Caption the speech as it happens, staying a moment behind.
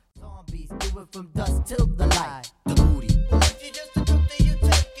covered from dusk till the light. The booty. Well, if you just a crook, then you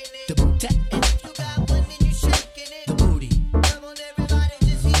taking it. The booty. And if you got one, then you shaking it. The booty. Come on, everybody,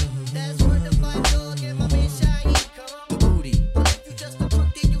 just hit. That's where the fight dog and my man Shaheed. Come on. The booty. Well, if you just a crook,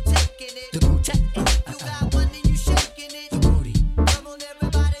 then you taking it. The booty. And if you got one, then you shaking it. The booty. Come on,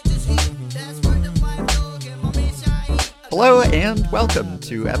 everybody, just hit. That's where the fight dog and my man Shaheed. Hello and welcome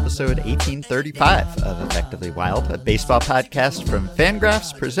to episode 1835 of Effectively Wild, a baseball podcast from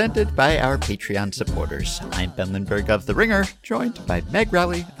Fangraphs presented by our Patreon supporters. I'm Ben Lindbergh of The Ringer, joined by Meg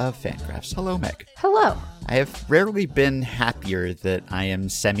Rowley of Fangraphs. Hello, Meg. Hello. I have rarely been happier that I am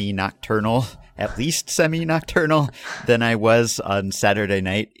semi-nocturnal, at least semi-nocturnal, than I was on Saturday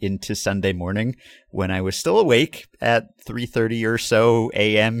night into Sunday morning when I was still awake at 3:30 or so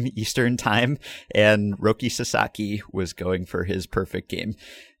a.m. Eastern time, and Roki Sasaki was going for his perfect game.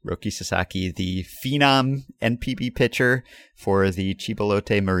 Roki Sasaki, the phenom NPB pitcher for the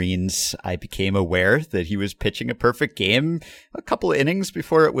Chibolote Marines. I became aware that he was pitching a perfect game a couple of innings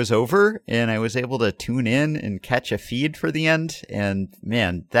before it was over, and I was able to tune in and catch a feed for the end. And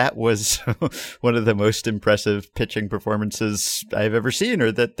man, that was one of the most impressive pitching performances I've ever seen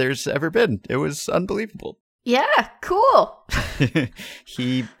or that there's ever been. It was unbelievable. Yeah, cool.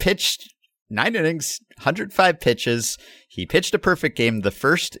 He pitched 9 innings, 105 pitches. He pitched a perfect game, the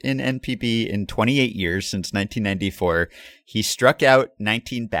first in NPB in 28 years since 1994. He struck out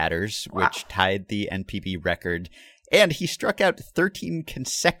 19 batters, which tied the NPB record. And he struck out 13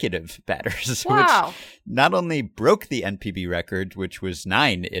 consecutive batters, Wow. which not only broke the NPB record, which was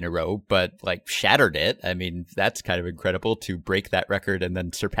 9 in a row, but shattered it. I mean, that's kind of incredible to break that record and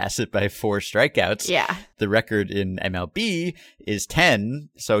then surpass it by 4 strikeouts. Yeah. The record in MLB is 10,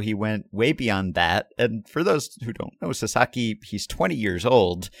 so he went way beyond that. And for those who don't know Sasaki, he's 20 years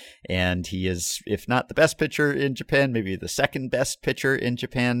old, and he is, if not the best pitcher in Japan, maybe the second best pitcher in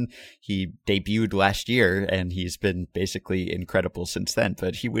Japan. He debuted last year, and he's been basically incredible since then,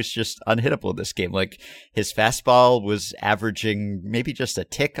 but he was just unhittable this game. His fastball was averaging maybe just a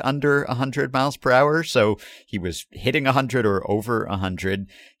tick under 100 miles per hour, so he was hitting 100 or over 100.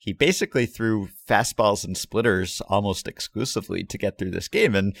 He basically threw fastballs and splitters almost exclusively to get through this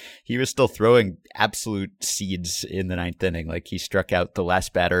game, and he was still throwing absolute seeds in the 9th inning. He struck out the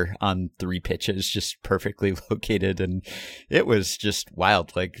last batter on 3 pitches, just perfectly located, and it was just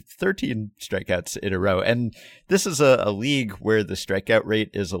wild. 13 strikeouts in a row. And this is a league where the strikeout rate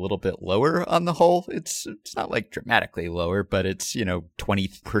is a little bit lower on the whole. It's not dramatically lower, but it's,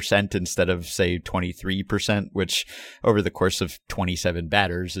 20% instead of, say, 23%, which over the course of 27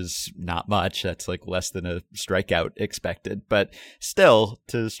 batters is not much. That's less than a strikeout expected. But still,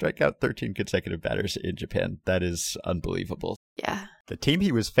 to strike out 13 consecutive batters in Japan, that is unbelievable. Yeah. The team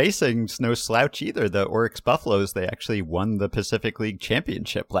he was facing is no slouch either. The Oryx Buffaloes, they actually won the Pacific League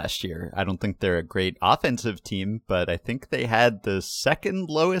Championship last year. I don't think they're a great offensive team, but I think they had the second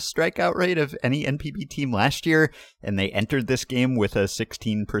lowest strikeout rate of any NPB team last year, and they entered this game with a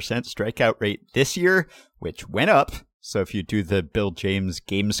 16% strikeout rate this year, which went up. So if you do the Bill James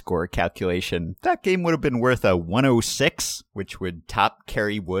game score calculation, that game would have been worth a 106, which would top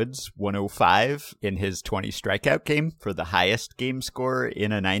Kerry Wood's 105 in his 20 strikeout game for the highest game score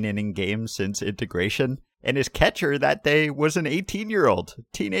in a 9-inning game since integration. And his catcher that day was an 18-year-old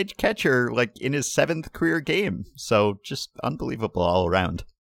teenage catcher, in his 7th career game. So just unbelievable all around.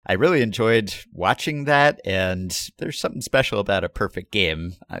 I really enjoyed watching that, and there's something special about a perfect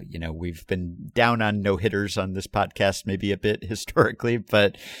game. We've been down on no-hitters on this podcast maybe a bit historically,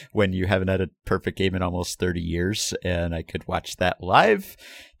 but when you haven't had a perfect game in almost 30 years, and I could watch that live,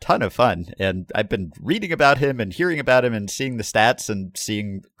 ton of fun. And I've been reading about him and hearing about him and seeing the stats and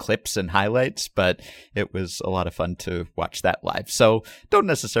seeing clips and highlights, but it was a lot of fun to watch that live. So don't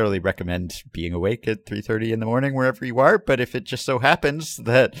necessarily recommend being awake at 3:30 in the morning wherever you are, but if it just so happens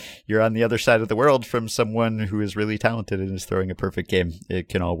that you're on the other side of the world from someone who is really talented and is throwing a perfect game, it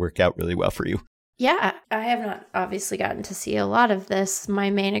can all work out really well for you. Yeah, I have not obviously gotten to see a lot of this. My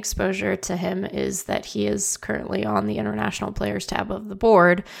main exposure to him is that he is currently on the international players tab of the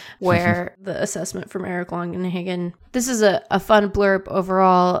board, where the assessment from Eric Longenhagen. This is a fun blurb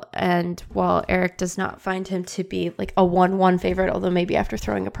overall, and while Eric does not find him to be a 1-1 favorite, although maybe after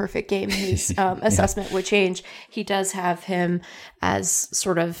throwing a perfect game, his assessment would change, he does have him as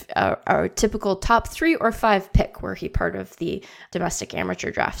sort of a typical top 3 or 5 pick, were he part of the domestic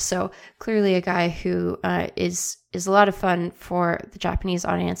amateur draft. So clearly a guy who is a lot of fun for the Japanese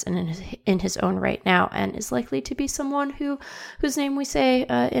audience and in his own right now, and is likely to be someone whose name we say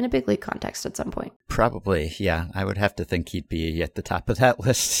in a big league context at some point. Probably, yeah. I would have to think he'd be at the top of that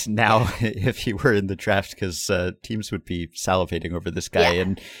list now if he were in the draft, because teams would be salivating over this guy. Yeah.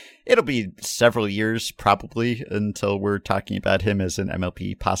 And it'll be several years probably until we're talking about him as an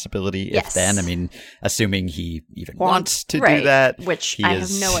MLB possibility, if Yes. then. I mean, assuming he even wants to Right, do that. which he I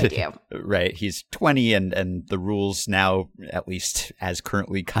have no idea. Right. He's 20, and the rules now, at least as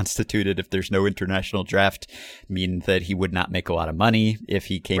currently constituted, if there's no international draft, mean that he would not make a lot of money if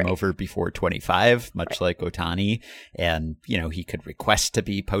he came Right. over before 25, much like Ohtani. And, he could request to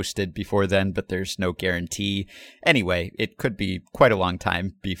be posted before then, but there's no guarantee. Anyway, it could be quite a long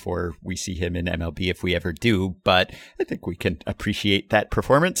time before we see him in MLB if we ever do, but I think we can appreciate that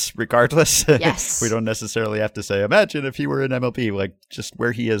performance regardless. Yes. We don't necessarily have to say, imagine if he were in MLB, like just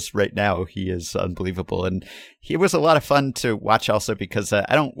where he is right now, he is unbelievable. And he was a lot of fun to watch also because I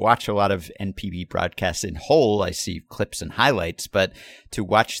don't watch a lot of NPB broadcasts in whole. I see clips and highlights, but to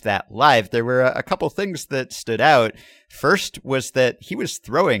watch that live, there were a couple things that stood out. First was that he was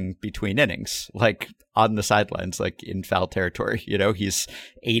throwing between innings, like on the sidelines, like in foul territory. He's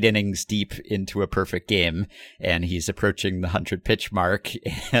 8 innings deep into a perfect game and he's approaching the 100-pitch mark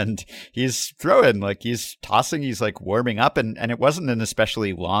and he's throwing, like he's tossing, he's like warming up. And it wasn't an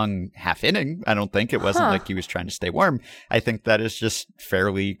especially long half inning. I don't think it wasn't like he was trying to stay warm. I think that is just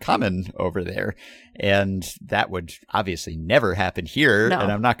fairly common over there. And that would obviously never happen here. No.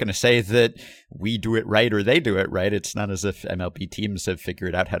 And I'm not going to say that we do it right or they do it right. It's not as if MLB teams have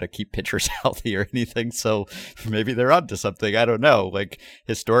figured out how to keep pitchers healthy or anything. So maybe they're onto something. I don't know. Like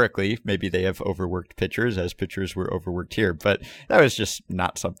historically, maybe they have overworked pitchers as pitchers were overworked here. But that was just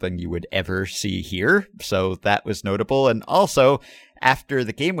not something you would ever see here. So that was notable. And also, after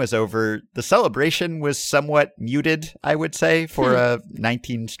the game was over, the celebration was somewhat muted, I would say, for a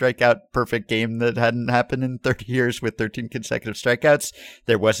 19 strikeout perfect game that hadn't happened in 30 years with 13 consecutive strikeouts.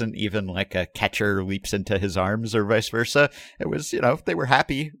 There wasn't even like a catcher leaps into his arms or vice versa. It was, they were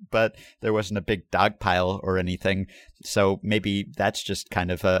happy, but there wasn't a big dog pile or anything. So maybe that's just kind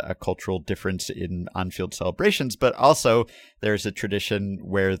of a cultural difference in on-field celebrations. But also there's a tradition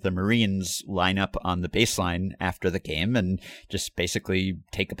where the Marines line up on the baseline after the game and just basically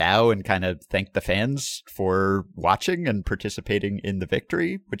take a bow and kind of thank the fans for watching and participating in the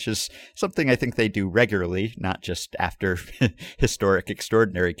victory, which is something I think they do regularly, not just after historic,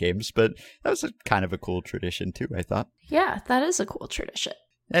 extraordinary games. But that was a kind of a cool tradition too, I thought. Yeah, that is a cool tradition.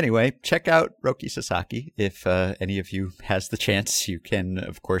 Anyway, check out Roki Sasaki. If any of you has the chance, you can,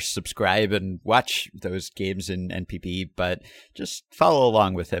 of course, subscribe and watch those games in NPB, but just follow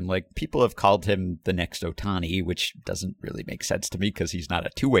along with him. Like, people have called him the next Ohtani, which doesn't really make sense to me because he's not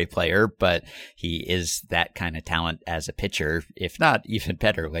a two-way player, but he is that kind of talent as a pitcher, if not even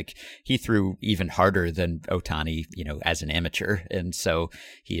better. Like, he threw even harder than Ohtani, as an amateur. And so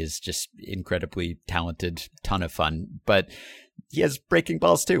he is just incredibly talented, ton of fun. But he has breaking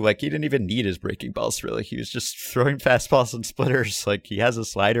balls too. Like, he didn't even need his breaking balls, really. He was just throwing fastballs and splitters. Like, he has a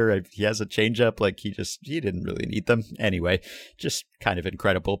slider, he has a changeup. Like, he didn't really need them. Anyway, just kind of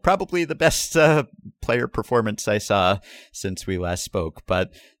incredible. Probably the best player performance I saw since we last spoke.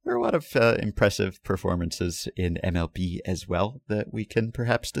 But there are a lot of impressive performances in MLB as well that we can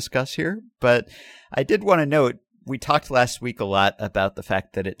perhaps discuss here. But I did want to note, we talked last week a lot about the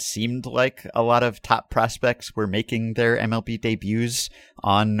fact that it seemed like a lot of top prospects were making their MLB debuts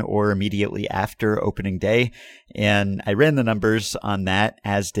on or immediately after opening day. And I ran the numbers on that,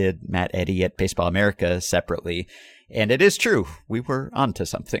 as did Matt Eddy at Baseball America separately. And it is true. We were onto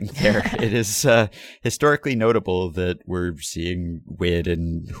something there. It is historically notable that we're seeing Witt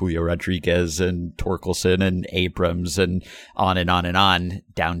and Julio Rodriguez and Torkelson and Abrams and on and on and on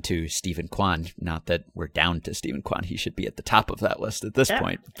down to Stephen Kwan. Not that we're down to Stephen Kwan. He should be at the top of that list at this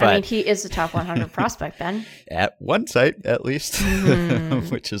point. But I mean, he is a top 100 prospect, Ben. At one site, at least,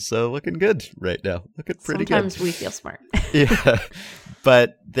 which is looking good right now. Looking pretty Sometimes good. we feel smart. Yeah.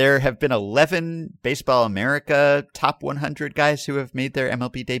 But there have been 11 Baseball America top 100 guys who have made their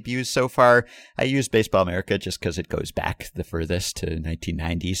MLB debuts so far. I use Baseball America just because it goes back the furthest to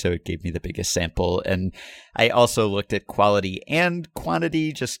 1990, so it gave me the biggest sample. And I also looked at quality and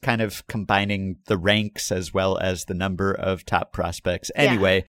quantity, just kind of combining the ranks as well as the number of top prospects.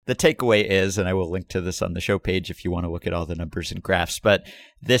 Anyway, the takeaway is, and I will link to this on the show page if you want to look at all the numbers and graphs, but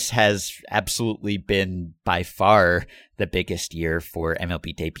this has absolutely been by far the biggest year for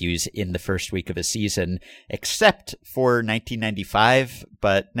MLB debuts in the first week of a season, except for 1995.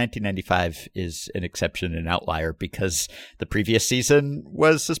 But 1995 is an exception and outlier because the previous season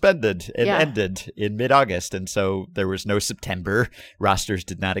was suspended and ended in mid-August. And so there was no September. Rosters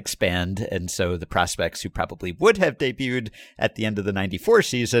did not expand. And so the prospects who probably would have debuted at the end of the 94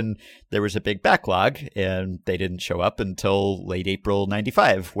 season, there was a big backlog and they didn't show up until late April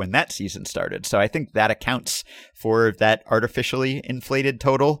 95 when that season started. So I think that accounts for that artificially inflated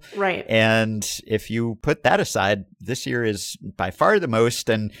total. Right. And if you put that aside, this year is by far the most.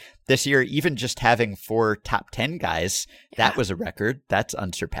 And this year, even just having 4 top 10 guys, that was a record. That's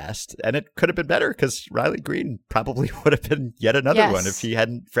unsurpassed. And it could have been better because Riley Green probably would have been yet another one if he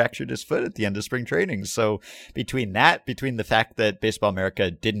hadn't fractured his foot at the end of spring training. So between the fact that Baseball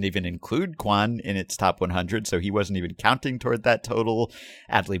America didn't even include Kwan in its top 100, so he wasn't even counting toward that total.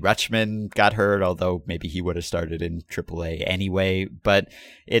 Adley Rutschman got hurt, although maybe he would have started in AAA anyway. But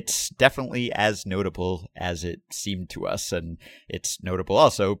it's definitely as notable as it seemed to us. And it's notable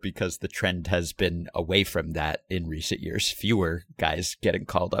also because the trend has been away from that in recent years. Fewer guys getting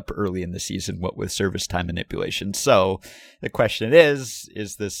called up early in the season, what with service time manipulation. So the question is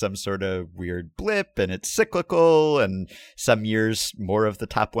this some sort of weird blip and it's cyclical, and some years more of the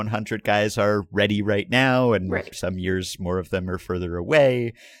top 100 guys are ready right now, and some years more of them are further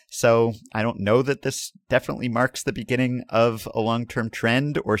away. So I don't know that this definitely marks the beginning of a long-term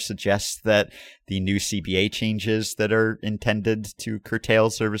trend or suggests that the new CBA changes that are intended to curtail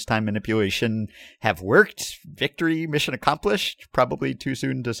service time manipulation have worked. Victory, mission accomplished. Probably too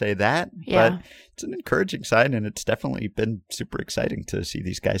soon to say that, but it's an encouraging sign, and it's definitely been super exciting to see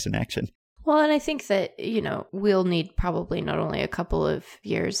these guys in action. Well, and I think that, we'll need probably not only a couple of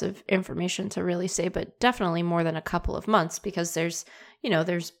years of information to really say, but definitely more than a couple of months, because there's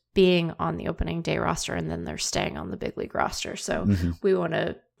being on the opening day roster and then they're staying on the big league roster. So we want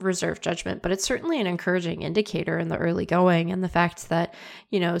to reserve judgment, but it's certainly an encouraging indicator in the early going. And the fact that,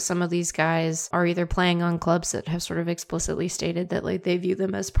 some of these guys are either playing on clubs that have sort of explicitly stated that like they view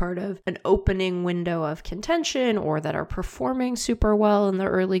them as part of an opening window of contention, or that are performing super well in the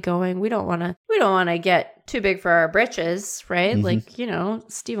early going. We don't want to get too big for our britches, right? Like,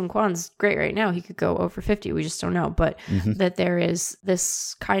 Stephen Kwan's great right now. He could go over 50. We just don't know. But that there is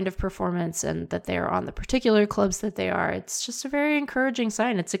this kind of performance and that they are on the particular clubs that they are, it's just a very encouraging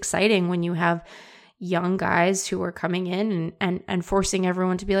sign. It's exciting when you have young guys who are coming in and forcing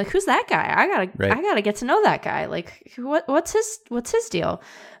everyone to be like, who's that guy? I gotta get to know that guy. Like, what's his deal?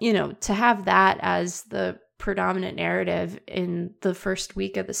 To have that as the predominant narrative in the first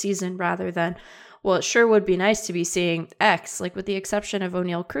week of the season, rather than, well, it sure would be nice to be seeing X. Like, with the exception of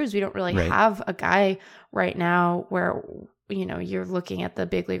O'Neal Cruz, we don't really have a guy right now where, you're looking at the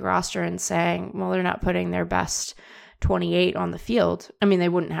big league roster and saying, well, they're not putting their best 28 on the field. I mean, they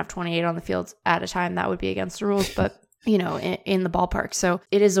wouldn't have 28 on the field at a time. That would be against the rules, but, in the ballpark. So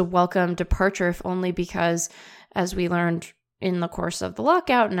it is a welcome departure, if only because, as we learned in the course of the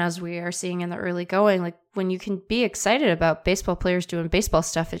lockout and as we are seeing in the early going, like, when you can be excited about baseball players doing baseball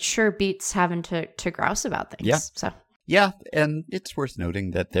stuff, it sure beats having to grouse about things. Yeah. So. Yeah, and it's worth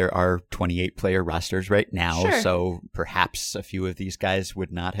noting that there are 28-player rosters right now, so perhaps a few of these guys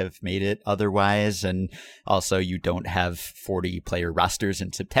would not have made it otherwise, and also you don't have 40-player rosters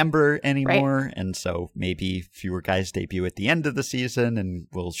in September anymore, and so maybe fewer guys debut at the end of the season and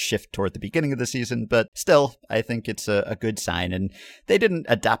will shift toward the beginning of the season, but still, I think it's a good sign, and they didn't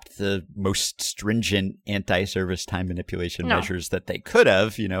adopt the most stringent anti-service time manipulation measures that they could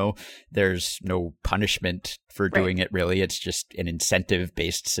have. There's no punishment for doing it, really. It's just an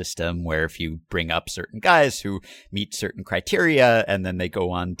incentive-based system where if you bring up certain guys who meet certain criteria and then they go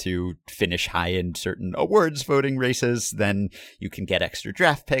on to finish high in certain awards voting races, then you can get extra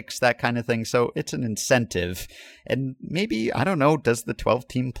draft picks, that kind of thing. So it's an incentive. And maybe, I don't know, does the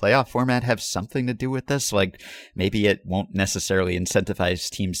 12-team playoff format have something to do with this? Like, maybe it won't necessarily incentivize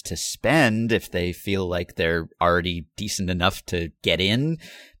teams to spend if they feel like they're already decent enough to get in.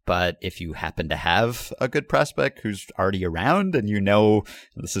 But if you happen to have a good prospect who's already around and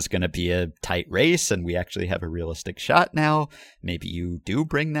this is going to be a tight race and we actually have a realistic shot now, maybe you do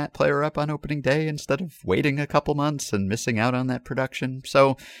bring that player up on opening day instead of waiting a couple months and missing out on that production.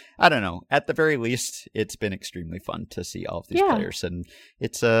 So I don't know. At the very least, it's been extremely fun to see all of these players, and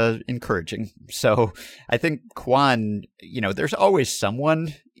it's encouraging. So I think Kwan, there's always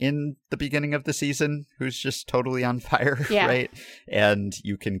someone in the beginning of the season who's just totally on fire, Yeah. right? And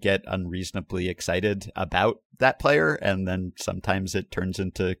you can get unreasonably excited about that player, and then sometimes it turns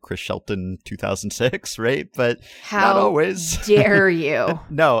into Chris Shelton 2006, right? But not How always. dare you?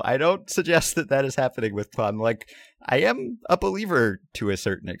 No, I don't suggest that is happening with Kwon. Like, I am a believer to a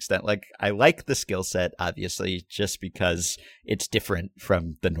certain extent. Like, I like the skill set, obviously, just because it's different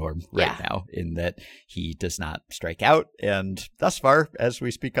from the norm right now in that he does not strike out. And thus far, as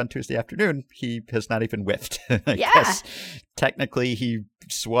we speak on Tuesday afternoon, he has not even whiffed. I guess technically he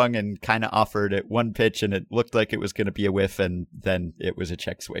swung and kind of offered at one pitch and it looked like it was going to be a whiff, and then it was a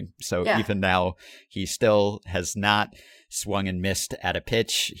check swing. So even now, he still has not swung and missed at a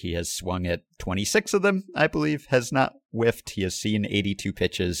pitch. He has swung at 26 of them, I believe, has not whiffed. He has seen 82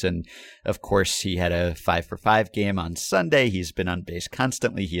 pitches. And of course, he had a 5-for-5 game on Sunday. He's been on base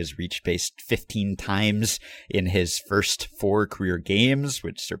constantly. He has reached base 15 times in his first 4 career games,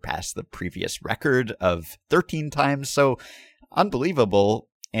 which surpassed the previous record of 13 times. So unbelievable.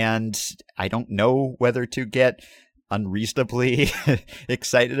 And I don't know whether to get unreasonably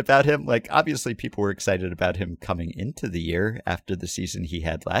excited about him. Like, obviously people were excited about him coming into the year after the season he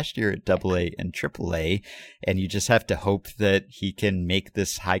had last year at AA and AAA, and you just have to hope that he can make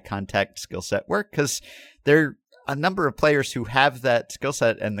this high contact skill set work, because there a number of players who have that skill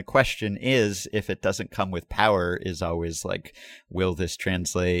set, and the question is, if it doesn't come with power, is always like, will this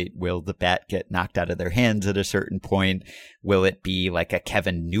translate? Will the bat get knocked out of their hands at a certain point? Will it be like a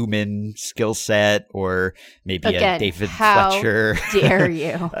Kevin Newman skill set, or maybe Again, a David how Fletcher? dare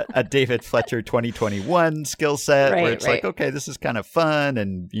you? a David Fletcher 2021 skill set, where it's Right. like, okay, this is kind of fun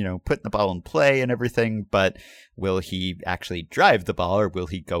and, you know, putting the ball in play and everything, but will he actually drive the ball, or will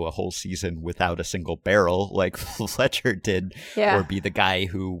he go a whole season without a single barrel like Fletcher did, or be the guy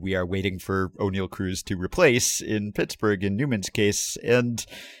who we are waiting for O'Neal Cruz to replace in Pittsburgh in Newman's case? And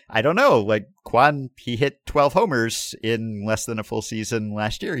I don't know, like Kwon, he hit 12 homers in less than a full season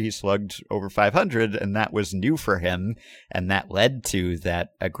last year. He slugged over 500, and that was new for him, and that led to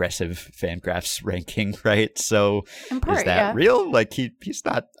that aggressive Fangraphs ranking, right? So is that real? Like, he's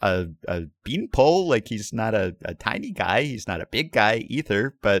not a beanpole, like he's not a tiny guy, he's not a big guy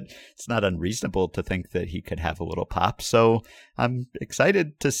either, but it's not unreasonable to think that he could have a little pop. So I'm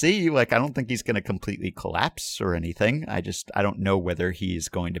excited to see. Like, I don't think he's going to completely collapse or anything. I don't know whether he's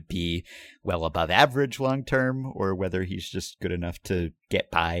going to be well above average long term, or whether he's just good enough to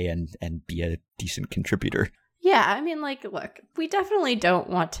get by and be a decent contributor. Yeah, I mean, like, look, we definitely don't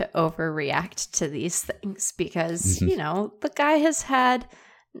want to overreact to these things because, you know, the guy has had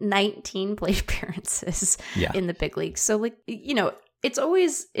 19 plate appearances in the big leagues. So, like, you know, it's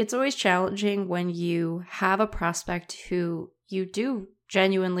always challenging when you have a prospect who you do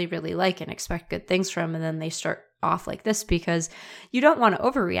genuinely really like and expect good things from, and then they start off like this, because you don't want to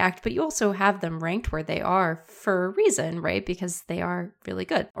overreact, but you also have them ranked where they are for a reason, right? Because they are really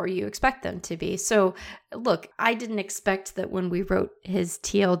good, or you expect them to be. So look, I didn't expect that when we wrote his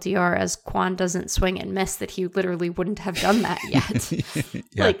TLDR as Kwon doesn't swing and miss, that he literally wouldn't have done that yet.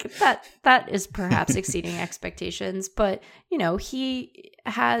 Like, that is perhaps exceeding expectations, but you know, he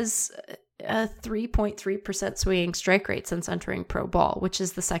has a 3.3% swinging strike rate since entering pro ball, which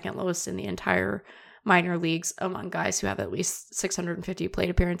is the second lowest in the entire minor leagues among guys who have at least 650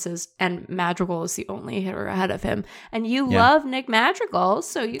 plate appearances, and Madrigal is the only hitter ahead of him. And you love Nick Madrigal,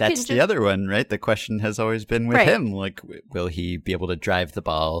 so that's the other one, right? The question has always been with him, like, will he be able to drive the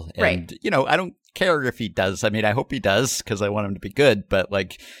ball? And you know, I don't care if he does. I mean, I hope he does, because I want him to be good, but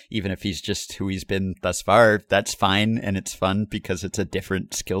like, even if he's just who he's been thus far, that's fine, and it's fun because it's a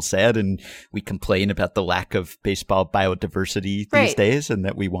different skill set, and we complain about the lack of baseball biodiversity these days, and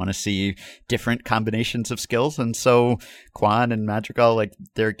that we want to see different combinations of skills. And so Kwon and Madrigal, like,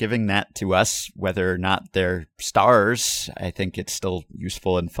 they're giving that to us, whether or not they're stars. I think it's still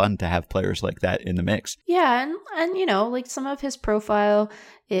useful and fun to have players like that in the mix. Yeah, and you know, like, some of his profile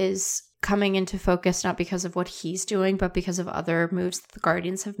is coming into focus not because of what he's doing, but because of other moves that the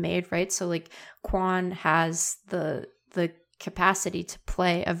Guardians have made, right? So like, Kwon has the capacity to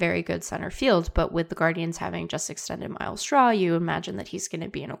play a very good center field, but with the Guardians having just extended Miles Straw, you imagine that he's going to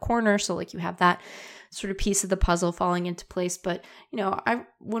be in a corner. So like, you have that sort of piece of the puzzle falling into place. But you know,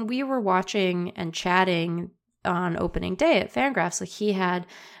 when we were watching and chatting on opening day at Fangraphs, like, he had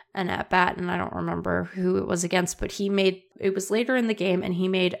an at-bat, and I don't remember who it was against, but it was later in the game, and he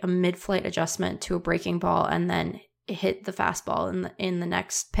made a mid-flight adjustment to a breaking ball and then hit the fastball in the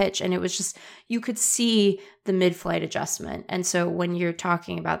next pitch. And it was just, you could see the mid-flight adjustment. And so when you're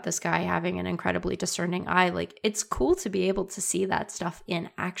talking about this guy having an incredibly discerning eye, like, it's cool to be able to see that stuff in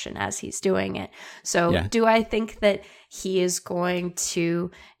action as he's doing it. So do I think that he is going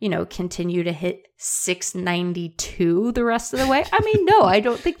to, continue to hit 692 the rest of the way? I mean, no, I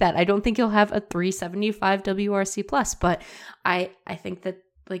don't think that. I don't think he'll have a 375 WRC plus, but I think that,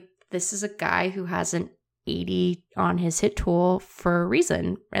 like, this is a guy who has an 80 on his hit tool for a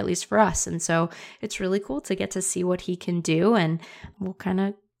reason, at least for us. And so it's really cool to get to see what he can do, and we'll kind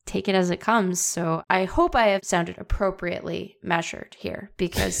of take it as it comes. So I hope I have sounded appropriately measured here,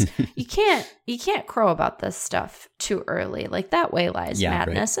 because you can't crow about this stuff too early. Like, that way lies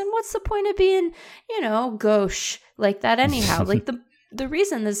madness. Right. And what's the point of being, gauche like that anyhow? Like, the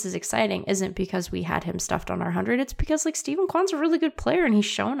reason this is exciting isn't because we had him stuffed on our 100. It's because, like, Stephen Kwan's a really good player, and he's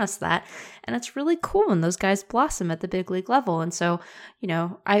shown us that. And it's really cool when those guys blossom at the big league level. And so,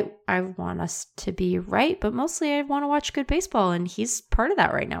 I want us to be right, but mostly I want to watch good baseball, and he's part of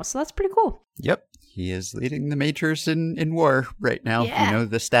that right now. So that's pretty cool. Yep. He is leading the majors in WAR right now. Yeah.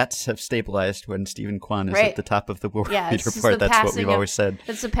 The stats have stabilized when Stephen Kwan is at the top of the WAR leaderboard. That's what we've always said.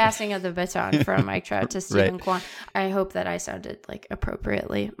 It's the passing of the baton from Mike Trout to Stephen Kwan. I hope that I sounded, like,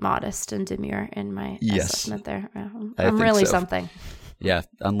 appropriately modest and demure in my assessment there. I'm really something. Yeah,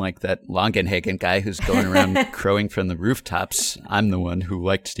 unlike that Longenhagen guy who's going around crowing from the rooftops, I'm the one who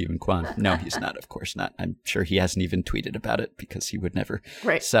liked Stephen Kwan. No, he's not, of course not. I'm sure he hasn't even tweeted about it, because he would never.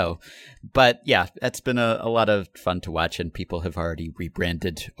 Right. So, but yeah, that's been a lot of fun to watch, and people have already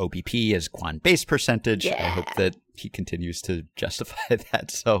rebranded OBP as Kwan base percentage. Yeah. I hope that he continues to justify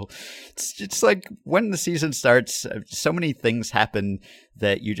that. So it's like, when the season starts, so many things happen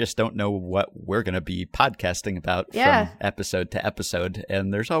that you just don't know what we're going to be podcasting about from episode to episode.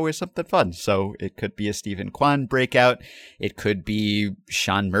 And there's always something fun. So it could be a Stephen Kwan breakout. It could be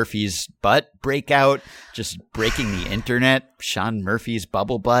Sean Murphy's butt breakout, just breaking the internet. Sean Murphy's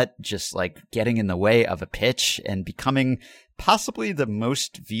bubble butt, just, like, getting in the way of a pitch and becoming possibly the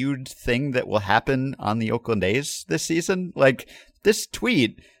most viewed thing that will happen on the Oakland A's this season. Like, this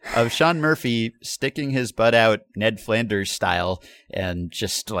tweet of Sean Murphy sticking his butt out Ned Flanders style and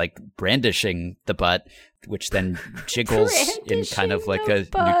just, like, brandishing the butt, which then jiggles in kind of like a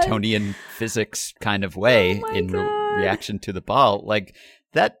Newtonian physics kind of way reaction to the ball. Like,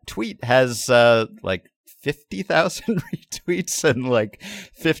 that tweet has like 50,000 retweets and like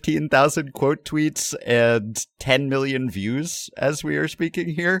 15,000 quote tweets and 10 million views as we are speaking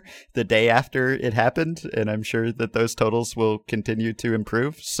here the day after it happened. And I'm sure that those totals will continue to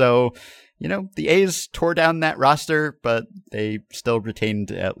improve. So, the A's tore down that roster, but they still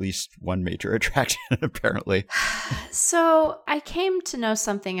retained at least one major attraction, apparently. So I came to know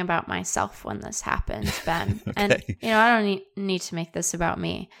something about myself when this happened, Ben. Okay. And, I don't need to make this about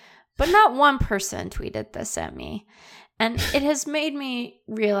me. But not one person tweeted this at me. And it has made me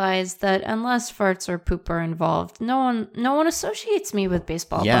realize that unless farts or poop are involved, no one associates me with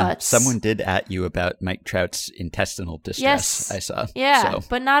baseball butts. Someone did at you about Mike Trout's intestinal distress, I saw. Yeah, so.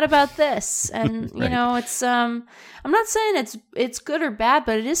 But not about this. And, right. It's, I'm not saying it's good or bad,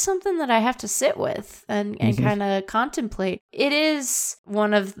 but it is something that I have to sit with and kind of contemplate. It is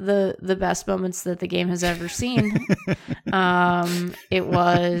one of the best moments that the game has ever seen. It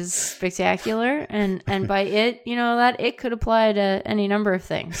was spectacular. And by it, that it could apply to any number of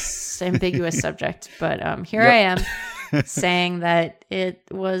things. Ambiguous subject, but here I am saying that it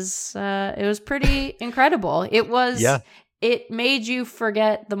was pretty incredible. It was. Yeah. It made you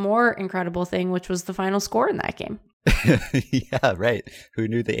forget the more incredible thing, which was the final score in that game. Yeah, right. Who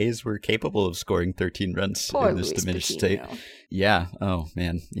knew the A's were capable of scoring 13 runs in this diminished state? Yeah. Oh,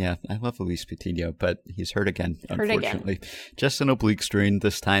 man. Yeah, I love Luis Patino, but he's hurt again, unfortunately. Just an oblique strain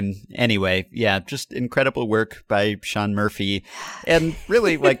this time. Anyway, yeah, just incredible work by Sean Murphy. And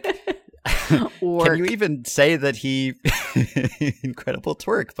really, like... Can you even say that he incredible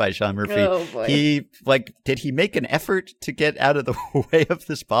twerk by Sean Murphy? Oh, boy. Did he make an effort to get out of the way of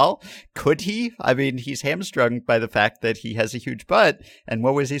this ball? Could he? I mean, he's hamstrung by the fact that he has a huge butt, and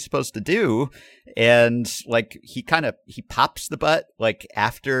what was he supposed to do? And he pops the butt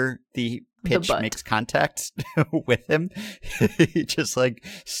after the pitch makes contact with him. He just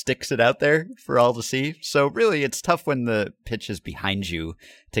sticks it out there for all to see. So really, it's tough when the pitch is behind you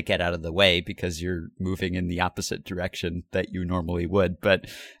to get out of the way because you're moving in the opposite direction that you normally would. But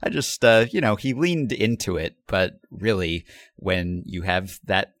I just, he leaned into it. But really, when you have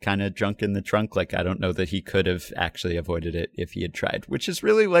that kind of junk in the trunk, I don't know that he could have actually avoided it if he had tried, which is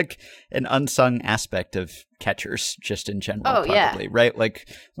really an unsung aspect of catchers just in general, Oh, yeah. probably, right? Like,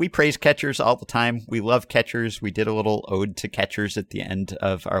 we praise catchers all the time. We love catchers. We did a little ode to catchers at the end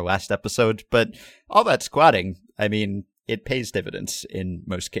of our last episode, but all that squatting, I mean, it pays dividends in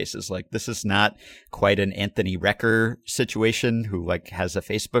most cases. Like, this is not quite an Anthony Recker situation who like has a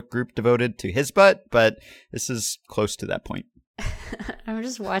Facebook group devoted to his butt, but this is close to that point. I'm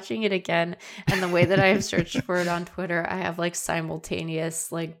just watching it again, and the way that I have searched for it on Twitter, I have like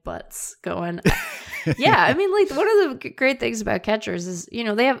simultaneous like butts going. Yeah, I mean, like one of the great things about catchers is, you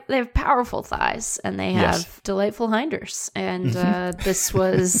know, they have powerful thighs and they have Yes. delightful hinders, and this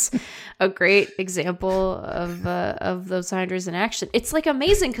was a great example of those hinders in action. It's like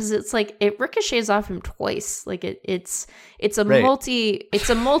amazing because it's like it ricochets off him twice. Like it's a Right.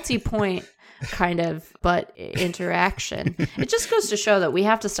 multi-point kind of butt interaction. It just goes to show that we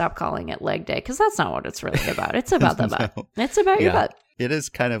have to stop calling it leg day, because that's not what it's really about. It's about the butt. No. It's about your butt. It is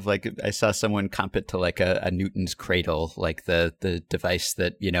kind of like, I saw someone comp it to like a Newton's cradle, like the device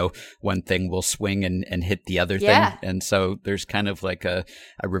that, you know, one thing will swing and hit the other Yeah. thing. And so there's kind of like a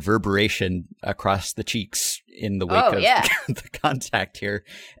reverberation across the cheeks in the wake Oh, of yeah. the contact here.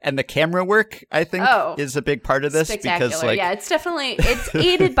 And the camera work, I think, Oh. is a big part of this Spectacular. because like, Yeah, it's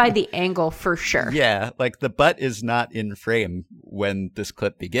aided by the angle for sure. yeah, like the butt is not in frame when this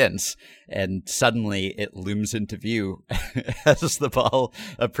clip begins, and suddenly it looms into view as the ball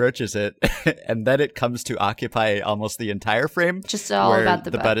approaches it, and then it comes to occupy almost the entire frame. Just all where about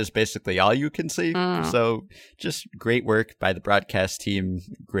the butt. is basically all you can see. So just great work by the broadcast team,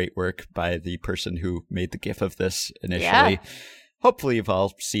 great work by the person who made the GIF of this initially. Yeah. Hopefully you've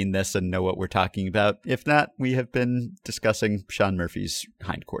all seen this and know what we're talking about. If not, we have been discussing Sean Murphy's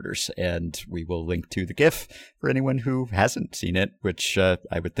hindquarters, and we will link to the GIF for anyone who hasn't seen it, which I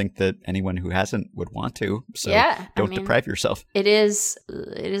would think that anyone who hasn't would want to. So Yeah, I don't mean, deprive yourself. It is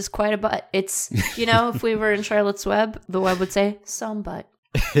quite a butt. It's, you know, if we were in Charlotte's Web, the web would say some butt.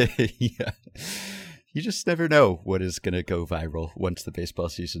 Yeah. You just never know what is going to go viral once the baseball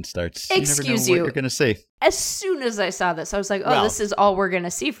season starts. Excuse you never know you. what you're going to see. As soon as I saw this, I was like, oh, Well- this is all we're going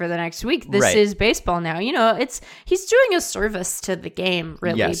to see for the next week. This Right. is baseball now. You know, he's doing a service to the game,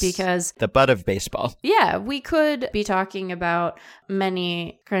 really, Yes. because The butt of baseball. yeah, we could be talking about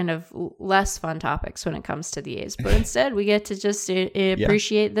many kind of less fun topics when it comes to the A's, but instead we get to just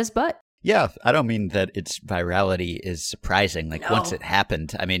appreciate this butt. Yeah, I don't mean that its virality is surprising. Like, No. once it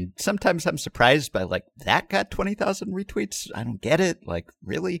happened, I mean, sometimes I'm surprised by, like, that got 20,000 retweets. I don't get it. Like,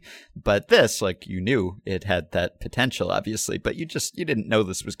 really? But this, like, you knew it had that potential, obviously, but you didn't know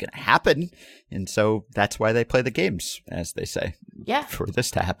this was going to happen. And so that's why they play the games, as they say, Yeah, for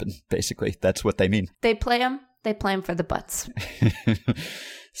this to happen, basically. That's what they mean. they play them for the butts.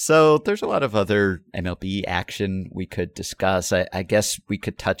 So there's a lot of other MLB action we could discuss. I guess we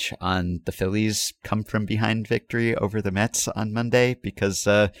could touch on the Phillies' come-from-behind victory over the Mets on Monday, because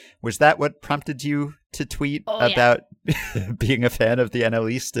was that what prompted you to tweet Oh, yeah. about being a fan of the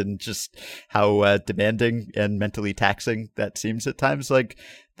NL East and just how demanding and mentally taxing that seems at times? Like,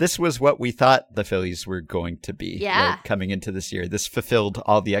 this was what we thought the Phillies were going to be, Yeah. right, coming into this year. This fulfilled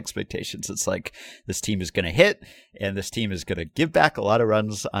all the expectations. It's like, this team is going to hit, and this team is going to give back a lot of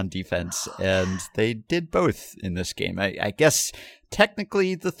runs on defense. And they did both in this game. I guess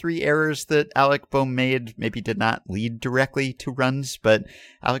technically the 3 errors that Alec Boehm made maybe did not lead directly to runs, but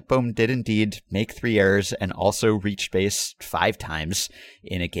Alec Boehm did indeed make 3 errors and also reach base 5 times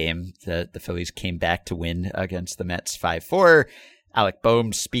in a game. The Phillies came back to win against the Mets 5-4. Alec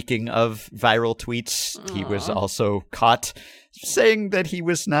Boehm, speaking of viral tweets, he was also caught saying that he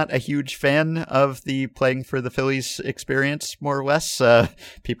was not a huge fan of the playing for the Phillies experience, more or less.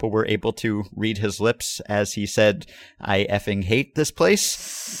 People were able to read his lips as he said, "I effing hate this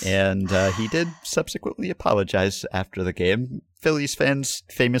place." And he did subsequently apologize after the game. Phillies fans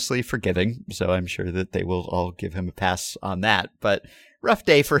famously forgiving, so I'm sure that they will all give him a pass on that. But rough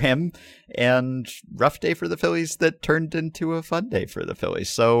day for him, and rough day for the Phillies that turned into a fun day for the Phillies.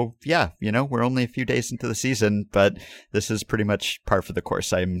 So yeah, you know, we're only a few days into the season, but this is pretty much par for the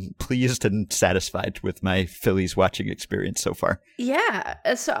course. I'm pleased and satisfied with my Phillies watching experience so far. Yeah,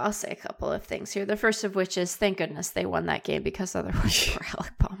 so I'll say a couple of things here. The first of which is, thank goodness they won that game, because otherwise poor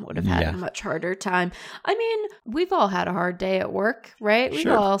Alec Boehm would have had Yeah. a much harder time. I mean, we've all had a hard day at work, right? We've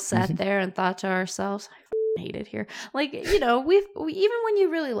Sure. all sat there and thought to ourselves, I f***ing hate it here. Like, you know, even when you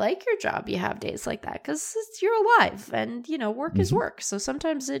really like your job, you have days like that, because you're alive, and, you know, work is work. So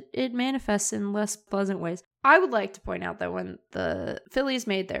sometimes it manifests in less pleasant ways. I would like to point out that when the Phillies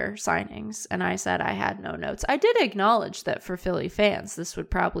made their signings and I said I had no notes, I did acknowledge that for Philly fans, this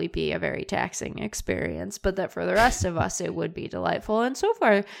would probably be a very taxing experience, but that for the rest of us, it would be delightful. And so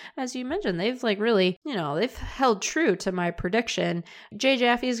far, as you mentioned, they've like really, they've held true to my prediction. Jay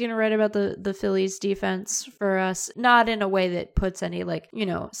Jaffe is going to write about the Phillies defense for us, not in a way that puts any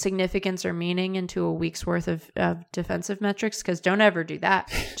significance or meaning into a week's worth of defensive metrics, because don't ever do that.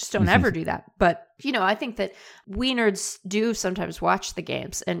 Just don't ever do that. But I think that we nerds do sometimes watch the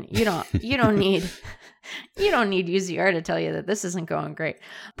games, and you don't need UZR to tell you that this isn't going great.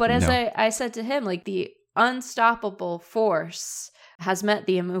 But as I said to him, like, the unstoppable force has met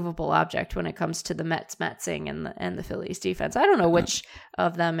the immovable object when it comes to the Metsing and the Phillies defense. I don't know which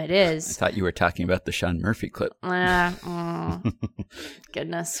of them it is. I thought you were talking about the Sean Murphy clip.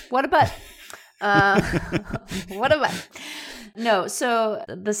 Goodness. What about? What about? No, so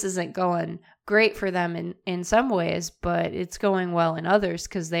this isn't going great for them in some ways, but it's going well in others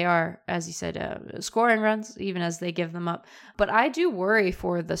because they are, as you said, scoring runs even as they give them up. But I do worry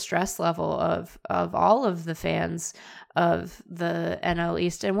for the stress level of all of the fans of the NL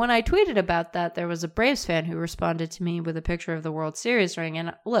East. And when I tweeted about that, there was a Braves fan who responded to me with a picture of the World Series ring.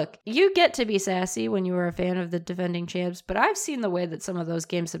 And look, you get to be sassy when you are a fan of the defending champs, but I've seen the way that some of those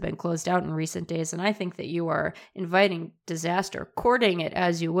games have been closed out in recent days, and I think that you are inviting disaster, courting it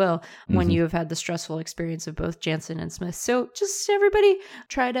as you will, when you have had the stressful experience of both Jansen and Smith. So just everybody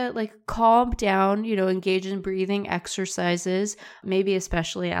try to calm down, engage in breathing exercises, maybe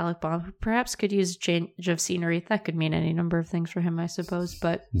especially Alec Bohm, who perhaps could use a change of scenery. That could mean any number of things for him, I suppose.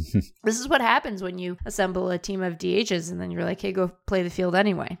 But this is what happens when you assemble a team of DHs and then you're like, hey, go play the field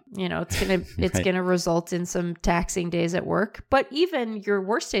anyway. It's gonna result in some taxing days at work. But even your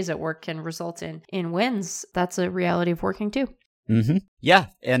worst days at work can result in wins. That's a reality of working too. Mm-hmm. Yeah,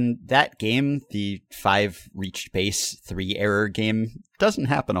 and that game, the 5 reached base, 3 error game, doesn't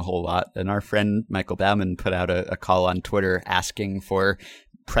happen a whole lot. And our friend Michael Bauman put out a call on Twitter asking for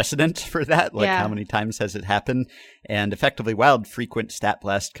precedent for that, how many times has it happened? And Effectively Wild frequent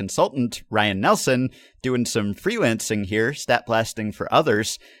StatBlast consultant Ryan Nelson, doing some freelancing here, stat blasting for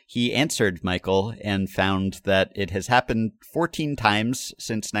others, he answered Michael and found that it has happened 14 times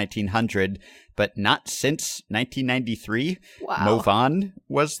since 1900, but not since 1993. Wow. Mo Vaughn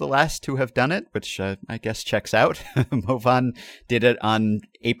was the last to have done it, which I guess checks out. Mo Vaughn did it on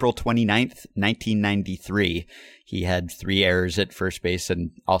April 29th, 1993. He had 3 errors at first base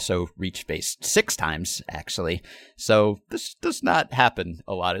and also reached base 6 times, actually. So this does not happen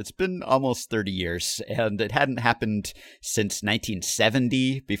a lot. It's been almost 30 years, and it hadn't happened since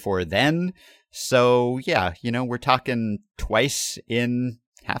 1970 before then. So, yeah, we're talking twice in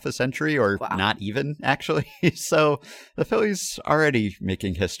half a century, or not even, actually. So the Phillies already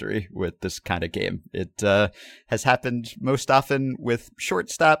making history with this kind of game. It has happened most often with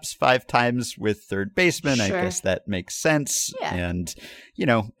shortstops, 5 times with third baseman. Sure. I guess that makes sense. Yeah. And,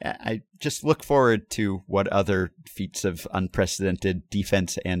 I just look forward to what other feats of unprecedented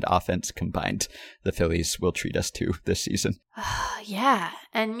defense and offense combined the Phillies will treat us to this season. Yeah.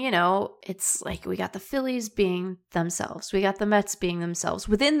 And, it's like we got the Phillies being themselves. We got the Mets being themselves.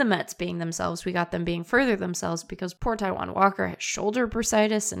 Within the Mets being themselves, we got them being further themselves because poor Taijuan Walker has shoulder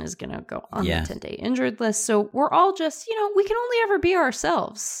bursitis and is going to go on the 10-day injured list. So we're all just, we can only ever be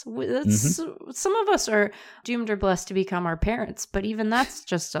ourselves. Some of us are doomed or blessed to become our parents, but even that's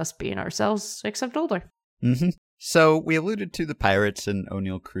just us being ourselves, except older. Mm-hmm. So we alluded to the Pirates and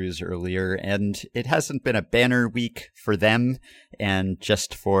O'Neill Cruz earlier, and it hasn't been a banner week for them and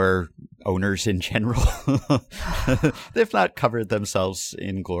just for owners in general. They've not covered themselves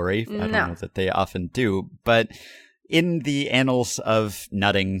in glory. I don't know that they often do, but in the annals of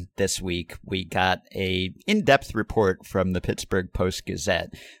nutting this week, we got a in-depth report from the Pittsburgh Post-Gazette,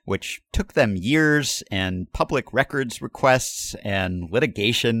 which took them years and public records requests and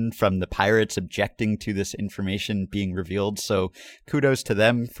litigation from the Pirates objecting to this information being revealed. So kudos to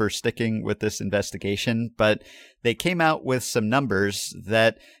them for sticking with this investigation. But they came out with some numbers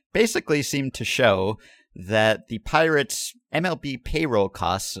that basically seem to show that the Pirates' MLB payroll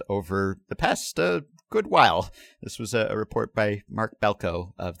costs over the past good while. This was a report by Mark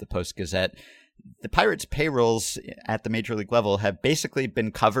Belko of the Post-Gazette. The Pirates' payrolls at the major league level have basically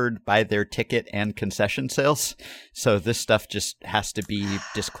been covered by their ticket and concession sales. So this stuff just has to be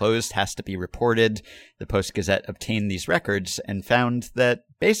disclosed, has to be reported. The Post-Gazette obtained these records and found that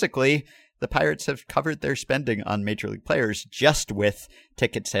basically the Pirates have covered their spending on Major League players just with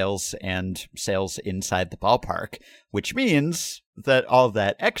ticket sales and sales inside the ballpark, which means that all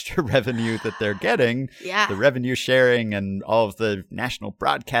that extra revenue that they're getting, the revenue sharing and all of the national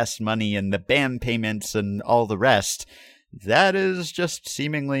broadcast money and the band payments and all the rest, that is just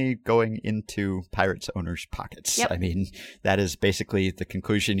seemingly going into Pirates owners' pockets. Yep. I mean, that is basically the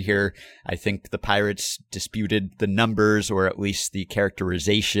conclusion here. I think the Pirates disputed the numbers, or at least the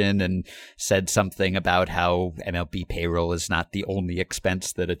characterization, and said something about how MLB payroll is not the only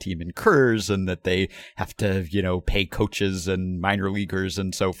expense that a team incurs and that they have to, pay coaches and minor leaguers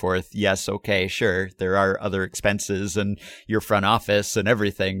and so forth. Yes, okay, sure. There are other expenses and your front office and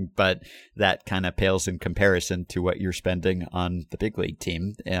everything, but that kind of pales in comparison to what you're spending on the big league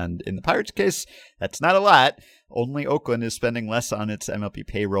team. And in the Pirates case, that's not a lot. Only Oakland is spending less on its MLB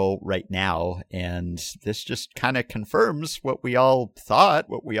payroll right now. And this just kind of confirms what we all thought,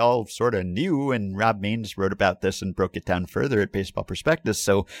 what we all sort of knew. And Rob Maines wrote about this and broke it down further at Baseball Prospectus.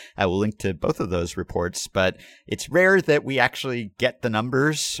 So I will link to both of those reports. But it's rare that we actually get the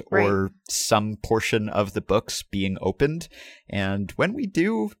numbers or some portion of the books being opened. And when we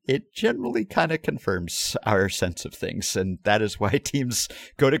do, it generally kind of confirms our sense of things. And that is why teams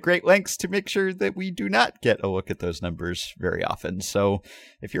go to great lengths to make sure that we do not get a look at those numbers very often. So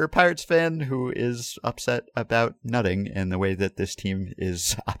if you're a Pirates fan who is upset about nutting and the way that this team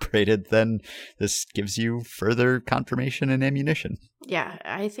is operated, then this gives you further confirmation and ammunition. Yeah,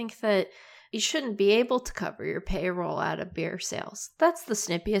 I think that you shouldn't be able to cover your payroll out of beer sales. That's the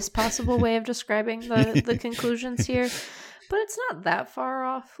snippiest possible way of describing the conclusions here. But it's not that far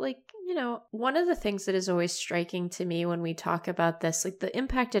off. One of the things that is always striking to me when we talk about this, the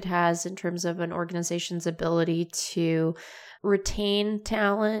impact it has in terms of an organization's ability to retain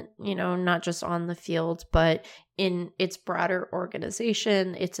talent, not just on the field, but in its broader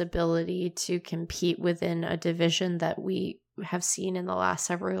organization, its ability to compete within a division that we have seen in the last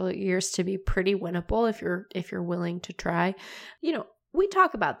several years to be pretty winnable if you're willing to try. We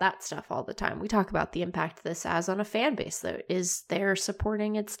talk about that stuff all the time. We talk about the impact this has on a fan base that is there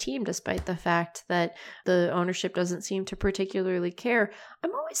supporting its team despite the fact that the ownership doesn't seem to particularly care.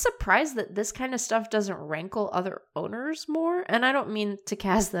 I'm always surprised that this kind of stuff doesn't rankle other owners more. And I don't mean to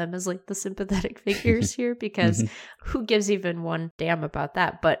cast them as the sympathetic figures here, because who gives even one damn about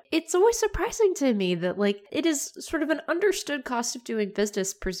that? But it's always surprising to me that it is sort of an understood cost of doing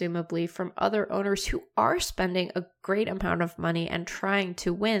business, presumably from other owners who are spending a great amount of money and trying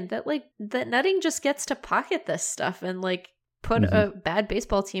to win, that nutting just gets to pocket this stuff and put a bad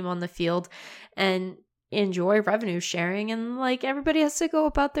baseball team on the field and enjoy revenue sharing, and everybody has to go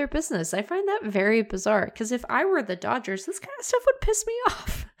about their business. I find that very bizarre, because if I were the Dodgers, this kind of stuff would piss me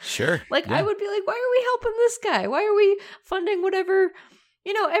off. Sure. I would be like, why are we helping this guy? Why are we funding whatever?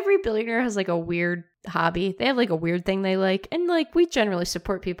 Every billionaire has a weird hobby. They have a weird thing they like. And we generally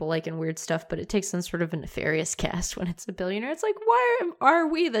support people liking weird stuff, but it takes some sort of a nefarious cast when it's a billionaire. It's why are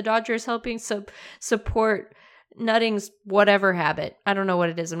we, the Dodgers, helping support nutting's whatever habit? I don't know what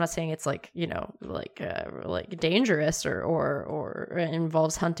it is. I'm not saying it's dangerous or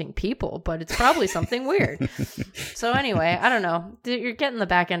involves hunting people, but it's probably something weird. So anyway, I don't know. You're getting the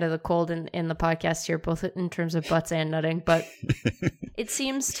back end of the cold in the podcast here, both in terms of butts and nutting. But it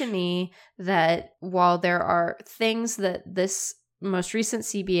seems to me that while there are things that this most recent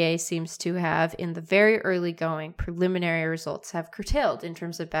CBA seems to have, in the very early going, preliminary results have curtailed in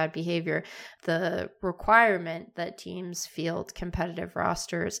terms of bad behavior, the requirement that teams field competitive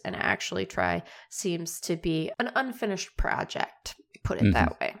rosters and actually try seems to be an unfinished project, put it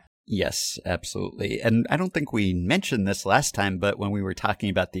that way. Yes, absolutely. And I don't think we mentioned this last time, but when we were talking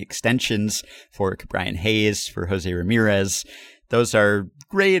about the extensions for Brian Hayes, for Jose Ramirez, those are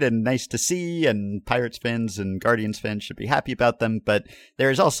great and nice to see, and Pirates fans and Guardians fans should be happy about them. But there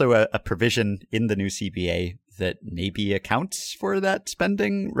is also a provision in the new CBA that maybe accounts for that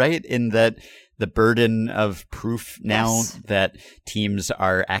spending, right? In that the burden of proof now that teams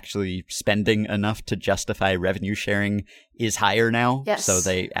are actually spending enough to justify revenue sharing is higher now. Yes. So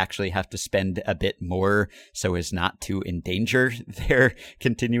they actually have to spend a bit more so as not to endanger their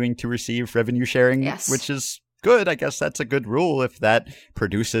continuing to receive revenue sharing, which is good. I guess that's a good rule if that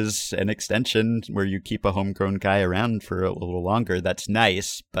produces an extension where you keep a homegrown guy around for a little longer. That's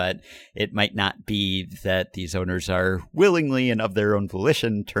nice, but it might not be that these owners are willingly and of their own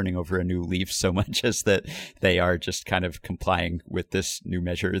volition turning over a new leaf so much as that they are just kind of complying with this new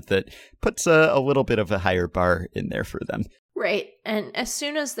measure that puts a little bit of a higher bar in there for them. Right. And as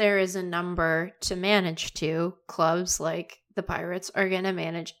soon as there is a number to manage to, clubs like the Pirates are going to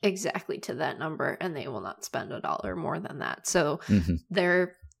manage exactly to that number, and they will not spend $1 more than that. So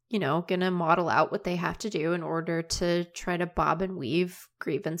they're going to model out what they have to do in order to try to bob and weave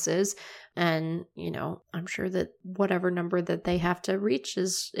grievances. And, I'm sure that whatever number that they have to reach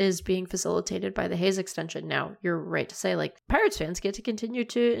is being facilitated by the Hayes extension. Now, you're right to say, like, Pirates fans get to continue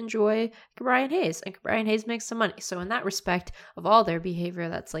to enjoy Brian Hayes, and Brian Hayes makes some money. So in that respect, of all their behavior,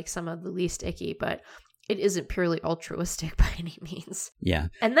 that's like some of the least icky, but it isn't purely altruistic by any means. Yeah.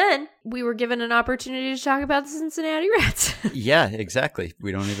 And then we were given an opportunity to talk about the Cincinnati Reds. Yeah, exactly.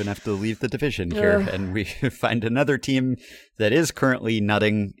 We don't even have to leave the division here. And we find another team that is currently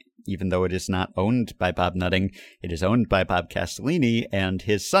nutting, even though it is not owned by Bob Nutting. It is owned by Bob Castellini and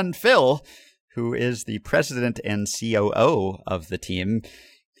his son, Phil, who is the president and COO of the team.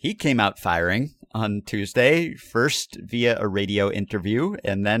 He came out firing on Tuesday, first via a radio interview,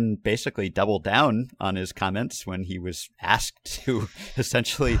 and then basically doubled down on his comments when he was asked to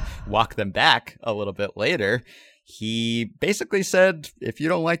essentially walk them back a little bit later. He basically said, if you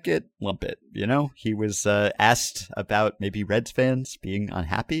don't like it, lump it. He was asked about maybe Reds fans being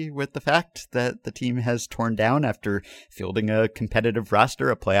unhappy with the fact that the team has torn down after fielding a competitive roster,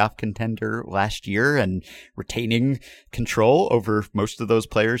 a playoff contender last year, and retaining control over most of those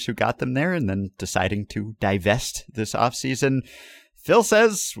players who got them there, and then deciding to divest this offseason. Phil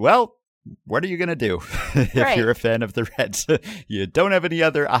says, well, what are you going to do if you're a fan of the Reds? You don't have any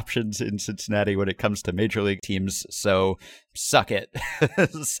other options in Cincinnati when it comes to major league teams, so suck it.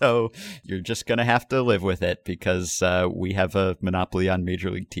 So you're just going to have to live with it because we have a monopoly on major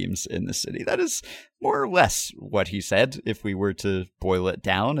league teams in the city. That is more or less what he said, if we were to boil it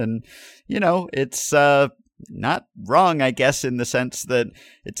down. And, it's not wrong, I guess, in the sense that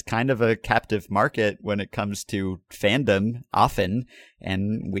it's kind of a captive market when it comes to fandom often.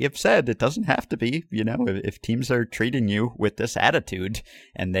 And we have said it doesn't have to be, if teams are treating you with this attitude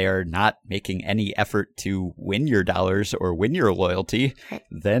and they are not making any effort to win your dollars or win your loyalty,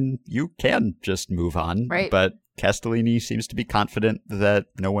 then you can just move on. Right. But Castellini seems to be confident that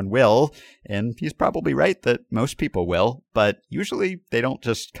no one will, and he's probably right that most people will, but usually they don't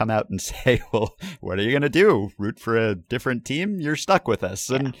just come out and say, well, what are you going to do? Root for a different team? You're stuck with us.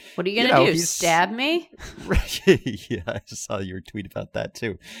 Yeah. And what are you going to do? Stab me? Yeah, I saw your tweet about that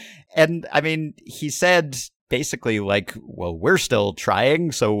too. And I mean, he said basically like, well, we're still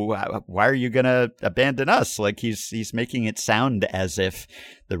trying, so why are you going to abandon us? Like he's making it sound as if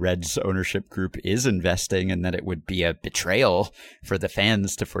the Reds ownership group is investing and that it would be a betrayal for the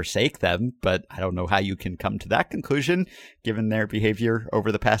fans to forsake them. But I don't know how you can come to that conclusion given their behavior over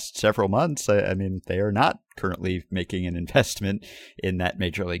the past several months. I mean, they are not currently making an investment in that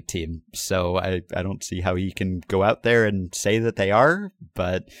major league team. So I don't see how he can go out there and say that they are,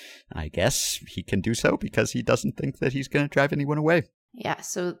 but I guess he can do so because he doesn't think that he's going to drive anyone away. Yeah.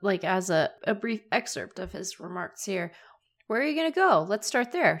 So like as a brief excerpt of his remarks here, where are you going to go? Let's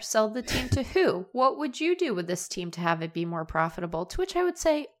start there. Sell the team to who? What would you do with this team to have it be more profitable? To which I would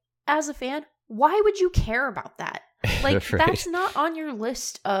say, as a fan, why would you care about that? Like, Right. That's not on your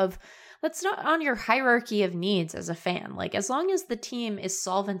that's not on your hierarchy of needs as a fan. Like, as long as the team is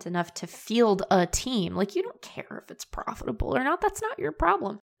solvent enough to field a team, like, you don't care if it's profitable or not. That's not your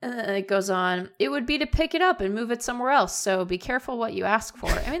problem. And then it goes on, it would be to pick it up and move it somewhere else. So be careful what you ask for.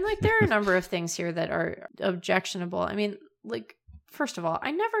 I mean, like, there are a number of things here that are objectionable. I mean, like, first of all, I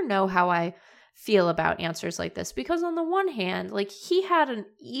never know how I feel about answers like this because on the one hand, like, he had an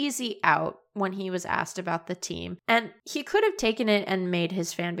easy out when he was asked about the team and he could have taken it and made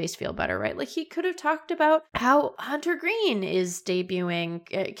his fan base feel better, right? Like, he could have talked about how Hunter Green is debuting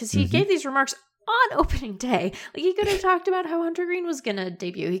because he gave these remarks on opening day. Like, he could have talked about how Hunter Green was going to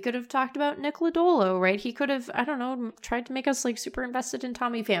debut. He could have talked about Nick Lodolo, right? He could have, I don't know, tried to make us like super invested in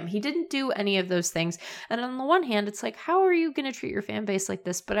Tommy Pham. He didn't do any of those things. And on the one hand, it's like, how are you going to treat your fan base like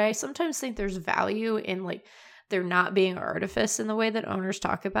this? But I sometimes think there's value in like there not being artifice in the way that owners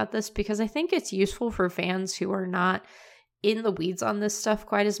talk about this, because I think it's useful for fans who are not in the weeds on this stuff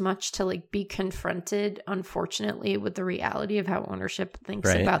quite as much to like be confronted, unfortunately, with the reality of how ownership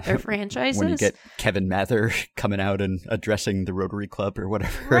thinks about their franchises. When you get Kevin Mather coming out and addressing the Rotary Club or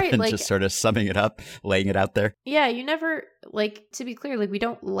whatever, right, and like, just sort of summing it up, laying it out there. Yeah, you never, like, to be clear, like, we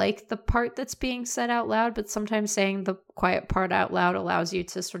don't like the part that's being said out loud, but sometimes saying the quiet part out loud allows you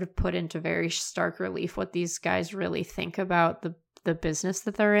to sort of put into very stark relief what these guys really think about the business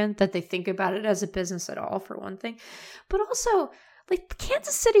that they're in, that they think about it as a business at all, for one thing. But also, like, the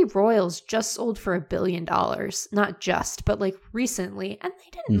Kansas City Royals just sold for $1 billion. Not just, but like recently. And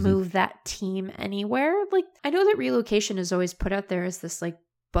they didn't move that team anywhere. Like, I know that relocation is always put out there as this like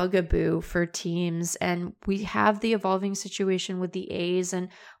bugaboo for teams. And we have the evolving situation with the A's. And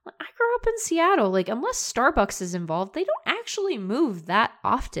I grew up in Seattle. Like, unless Starbucks is involved, they don't actually move that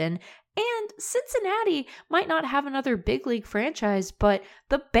often. And Cincinnati might not have another big league franchise, but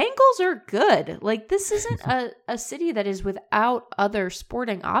the Bengals are good. Like, this isn't a city that is without other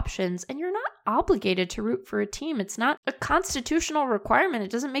sporting options, and you're not obligated to root for a team. It's not a constitutional requirement.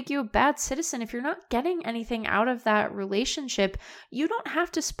 It doesn't make you a bad citizen. If you're not getting anything out of that relationship, you don't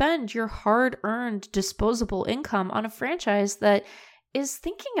have to spend your hard-earned disposable income on a franchise that is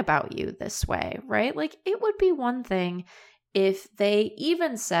thinking about you this way, right? Like, it would be one thing if they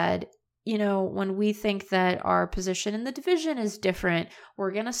even said, you know, when we think that our position in the division is different,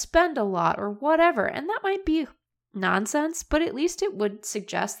 we're going to spend a lot or whatever. And that might be nonsense, but at least it would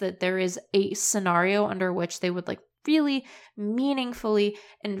suggest that there is a scenario under which they would like really meaningfully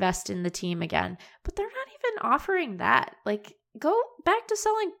invest in the team again. But they're not even offering that. Like, go back to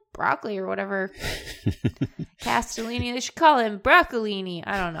selling broccoli or whatever. Castellini, they should call him broccolini.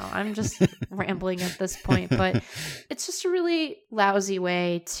 I don't know. I'm just rambling at this point, but it's just a really lousy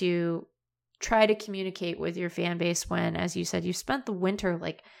way to try to communicate with your fan base when, as you said, you spent the winter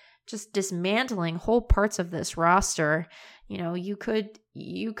like just dismantling whole parts of this roster. You know, you could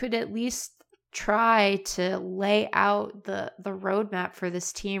at least try to lay out the roadmap for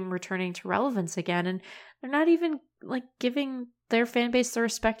this team returning to relevance again, and they're not even like giving their fan base the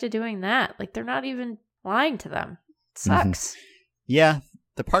respect to doing that. Like, they're not even lying to them. It sucks. Yeah.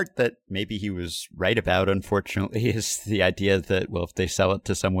 The part that maybe he was right about, unfortunately, is the idea that, well, if they sell it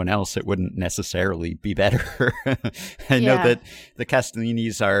to someone else, it wouldn't necessarily be better. I know that the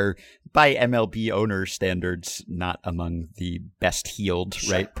Castellinis are, by MLB owner standards, not among the best heeled,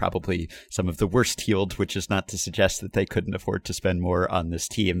 right? Probably some of the worst heeled, which is not to suggest that they couldn't afford to spend more on this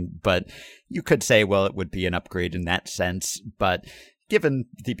team. But you could say, well, it would be an upgrade in that sense. But given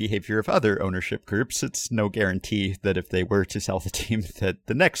the behavior of other ownership groups, it's no guarantee that if they were to sell the team, that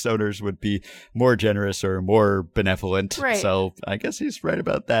the next owners would be more generous or more benevolent. Right. So I guess he's right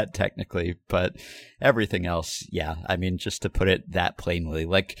about that technically, but everything else, yeah. I mean, just to put it that plainly,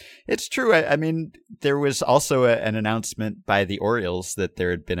 like, it's true. I mean, there was also an announcement by the Orioles that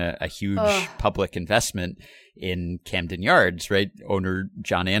there had been a huge public investment in Camden Yards, right? Owner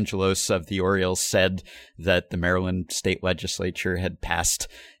John Angelos of the Orioles said that the Maryland state legislature had passed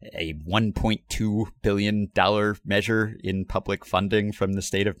a $1.2 billion measure in public funding from the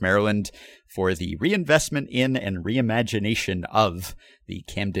state of Maryland for the reinvestment in and reimagination of the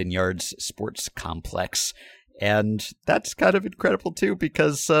Camden Yards sports complex. And that's kind of incredible, too,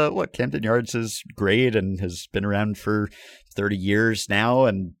 because, look, Camden Yards is great and has been around for 30 years now.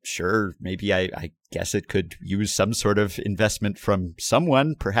 And sure, maybe I guess it could use some sort of investment from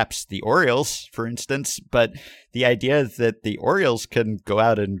someone, perhaps the Orioles, for instance. But the idea that the Orioles can go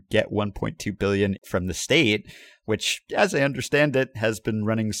out and get $1.2 billion from the state, which, as I understand it, has been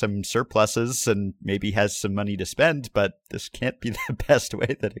running some surpluses and maybe has some money to spend, but this can't be the best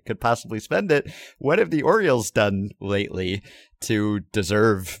way that it could possibly spend it. What have the Orioles done lately to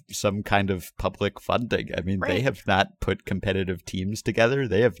deserve some kind of public funding? I mean, They have not put competitive teams together.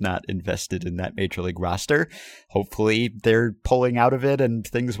 They have not invested in that major league roster. Hopefully they're pulling out of it and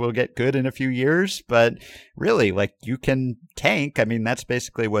things will get good in a few years. But really, like, you can tank. I mean, that's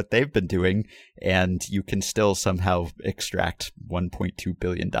basically what they've been doing. And you can still somehow extract $1.2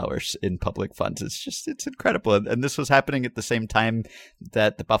 billion in public funds. It's incredible. And this was happening at the same time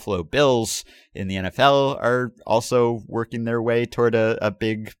that the Buffalo Bills in the NFL are also working their way toward a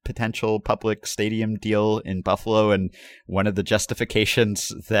big potential public stadium deal in Buffalo. And one of the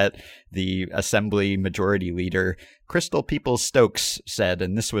justifications that the Assembly Majority Leader, Crystal Peoples-Stokes, said,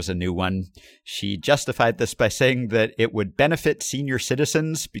 and this was a new one, she justified this by saying that it would benefit senior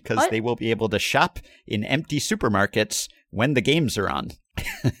citizens because they will be able to shop in empty supermarkets when the games are on.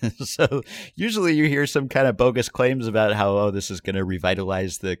 So usually you hear some kind of bogus claims about how, this is going to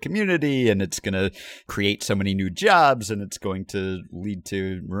revitalize the community and it's going to create so many new jobs and it's going to lead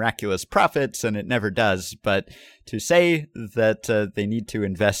to miraculous profits, and it never does. But to say that they need to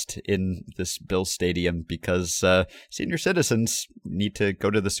invest in this Bill Stadium because senior citizens need to go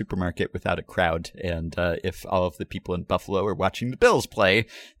to the supermarket without a crowd, and if all of the people in Buffalo are watching the Bills play,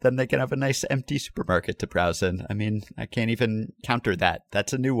 then they can have a nice empty supermarket to browse in. I mean, I can't even counter that.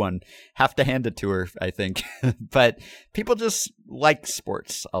 That's a new one. Have to hand it to her, I think. But people just like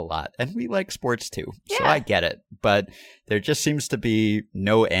sports a lot, and we like sports too. Yeah. So I get it. But there just seems to be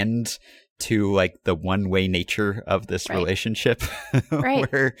no end to like the one-way nature of this Right. relationship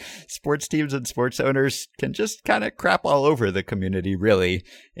Right. where sports teams and sports owners can just kind of crap all over the community, really,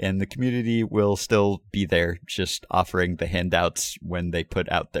 and the community will still be there just offering the handouts when they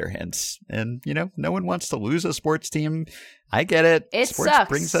put out their hands. And no one wants to lose a sports team. I get it. It Sports sucks.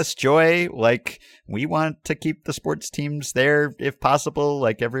 brings us joy. Like, we want to keep the sports teams there if possible.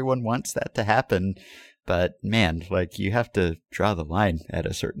 Like, everyone wants that to happen. But man, like, you have to draw the line at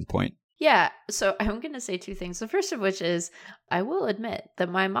a certain point. Yeah, so I'm going to say two things. The first of which is I will admit that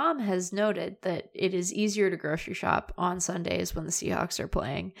my mom has noted that it is easier to grocery shop on Sundays when the Seahawks are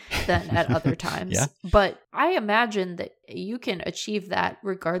playing than at other times. Yeah. But I imagine that you can achieve that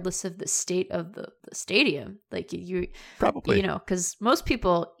regardless of the state of the stadium. Like you Probably. because most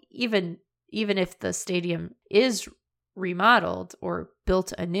people, even if the stadium is remodeled or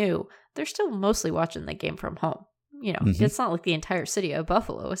built anew, they're still mostly watching the game from home. Mhm. It's not like the entire city of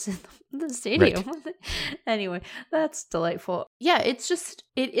Buffalo is in the stadium. Right. Anyway, that's delightful. Yeah, it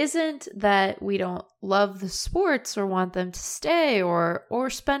isn't that we don't love the sports or want them to stay or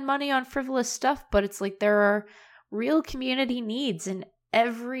spend money on frivolous stuff, but it's like there are real community needs in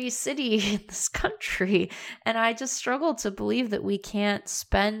every city in this country. And I just struggle to believe that we can't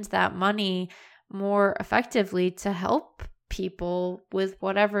spend that money more effectively to help people with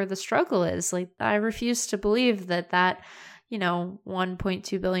whatever the struggle is. Like, I refuse to believe that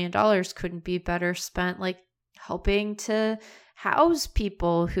 $1.2 billion couldn't be better spent like helping to house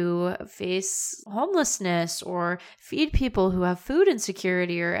people who face homelessness or feed people who have food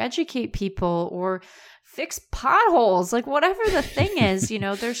insecurity or educate people or fix potholes, like whatever the thing is.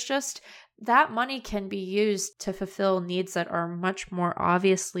 There's just that money can be used to fulfill needs that are much more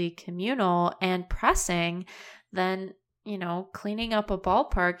obviously communal and pressing than cleaning up a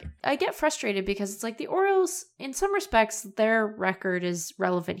ballpark. I get frustrated because it's like the Orioles, in some respects, their record is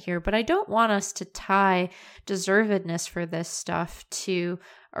relevant here, but I don't want us to tie deservedness for this stuff to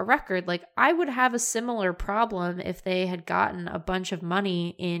a record. Like, I would have a similar problem if they had gotten a bunch of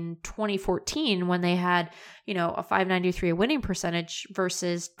money in 2014 when they had, a .593 winning percentage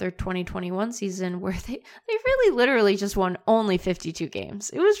versus their 2021 season where they really literally just won only 52 games.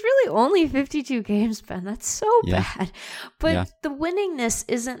 It was really only 52 games, Ben. That's so bad. But the winningness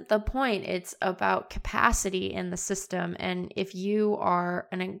isn't the point. It's about capacity in the system. And if you are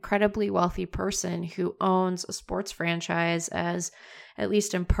an incredibly wealthy person who owns a sports franchise as at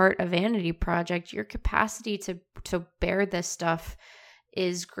least in part a vanity project, your capacity to bear this stuff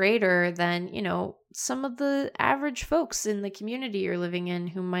is greater than, some of the average folks in the community you're living in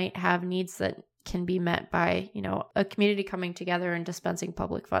who might have needs that can be met by, a community coming together and dispensing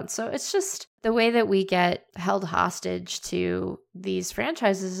public funds. So it's just the way that we get held hostage to these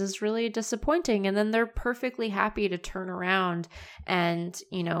franchises is really disappointing. And then they're perfectly happy to turn around and,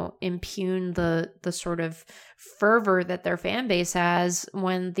 impugn the sort of fervor that their fan base has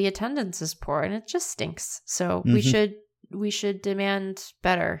when the attendance is poor, and it just stinks. So we should demand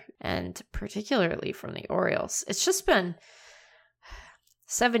better, and particularly from the Orioles. It's just been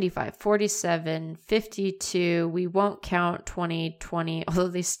 75, 47, 52. We won't count 2020, although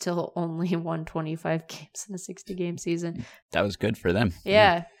they still only won 25 games in a 60-game season. That was good for them.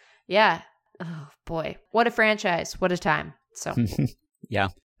 Yeah. Oh, boy. What a franchise. What a time. So, yeah.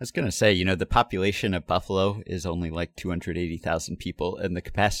 I was going to say, the population of Buffalo is only like 280,000 people, and the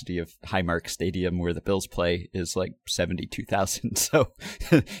capacity of Highmark Stadium, where the Bills play, is like 72,000. So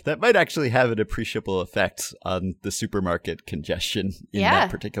that might actually have an appreciable effect on the supermarket congestion in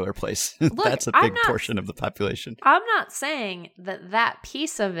that particular place. Look, that's a big portion of the population. I'm not saying that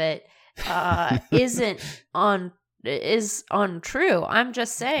piece of it is untrue. I'm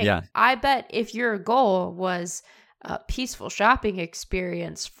just saying, I bet if your goal was a peaceful shopping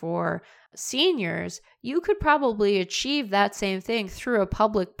experience for seniors, you could probably achieve that same thing through a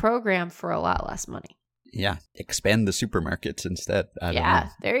public program for a lot less money. Yeah, expand the supermarkets instead. I don't know.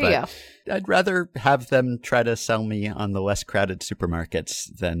 There you go. I'd rather have them try to sell me on the less crowded supermarkets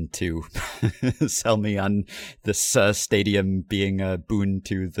than to sell me on this stadium being a boon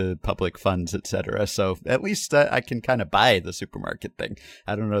to the public funds, etc. So at least I can kind of buy the supermarket thing.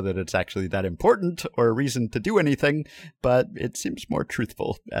 I don't know that it's actually that important or a reason to do anything, but it seems more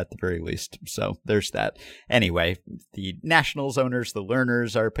truthful at the very least. So there's that. Anyway, the Nationals owners, the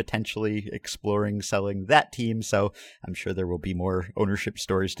Lerners, are potentially exploring selling buying that team. So I'm sure there will be more ownership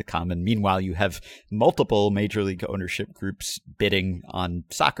stories to come. And meanwhile, you have multiple Major League ownership groups bidding on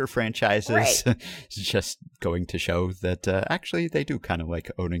soccer franchises. Right. It's just going to show that actually they do kind of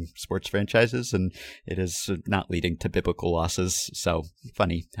like owning sports franchises, and it is not leading to biblical losses. So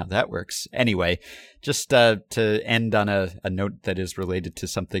funny how that works. Anyway, just to end on a note that is related to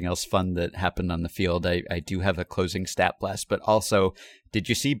something else fun that happened on the field, I do have a closing stat blast, but also, did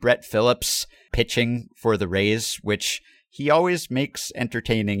you see Brett Phillips pitching for the Rays, which he always makes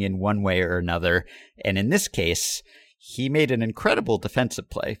entertaining in one way or another. And in this case, he made an incredible defensive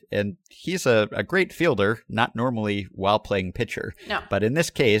play, and he's a great fielder, not normally while playing pitcher. No. But in this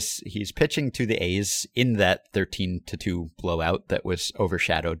case, he's pitching to the A's in that 13-2 blowout that was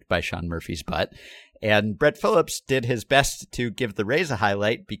overshadowed by Sean Murphy's butt. And Brett Phillips did his best to give the Rays a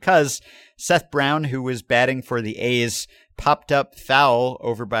highlight because Seth Brown, who was batting for the A's, popped up foul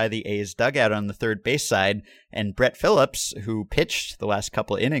over by the A's dugout on the third base side, and Brett Phillips, who pitched the last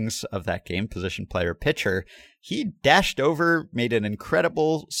couple innings of that game, position player pitcher, he dashed over, made an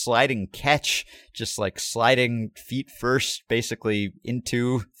incredible sliding catch, just like sliding feet first, basically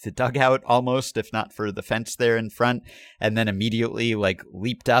into the dugout almost, if not for the fence there in front, and then immediately like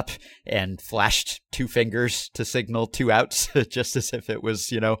leaped up and flashed two fingers to signal 2 outs, just as if it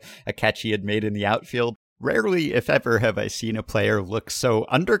was, a catch he had made in the outfield. Rarely, if ever, have I seen a player look so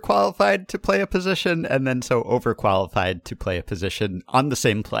underqualified to play a position and then so overqualified to play a position on the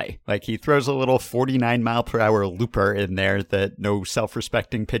same play. Like, he throws a little 49-mile-per-hour looper in there that no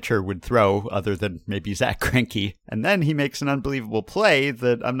self-respecting pitcher would throw other than maybe Zach Greinke. And then he makes an unbelievable play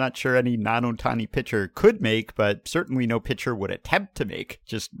that I'm not sure any non-Ohtani pitcher could make, but certainly no pitcher would attempt to make.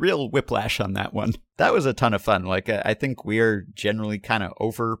 Just real whiplash on that one. That was a ton of fun. Like, I think we are generally kind of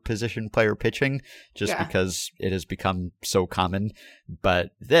over position player pitching just because it has become so common. But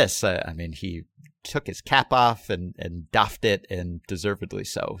this, he took his cap off and doffed it, and deservedly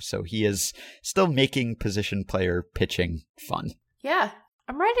so. So he is still making position player pitching fun. Yeah.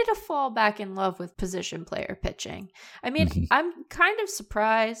 I'm ready to fall back in love with position player pitching. I'm kind of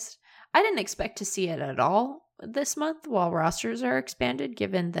surprised. I didn't expect to see it at all this month while rosters are expanded,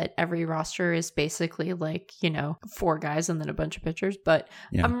 given that every roster is basically like, 4 guys and then a bunch of pitchers. But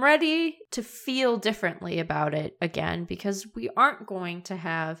yeah. I'm ready to feel differently about it again, because we aren't going to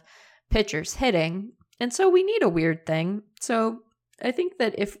have pitchers hitting. And so we need a weird thing. So I think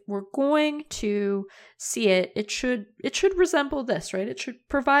that if we're going to see it, it should resemble this, right? It should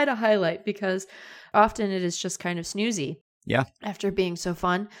provide a highlight, because often it is just kind of snoozy. Yeah. After being so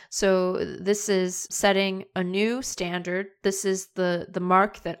fun. So this is setting a new standard. This is the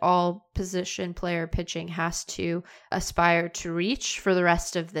mark that all position player pitching has to aspire to reach for the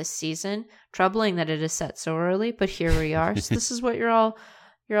rest of this season. Troubling that it is set so early, but here we are. So this is what you're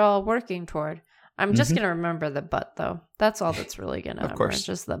all working toward. I'm just going to remember the butt, though. That's all that's really going to remember,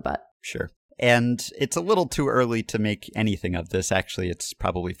 just the butt. Sure. And it's a little too early to make anything of this. Actually, it's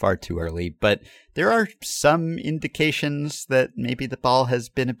probably far too early. But there are some indications that maybe the ball has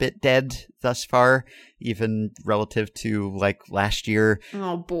been a bit dead thus far, even relative to like last year.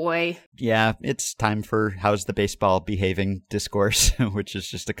 Oh, boy. Yeah, it's time for how's the baseball behaving discourse, which is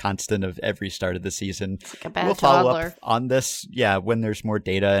just a constant of every start of the season. It's like a bad We'll follow toddler. up on this, when there's more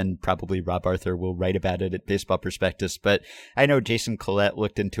data, and probably Rob Arthur will write about it at Baseball Prospectus. But I know Jason Collette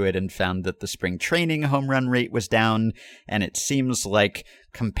looked into it and found that the spring training home run rate was down, and it seems like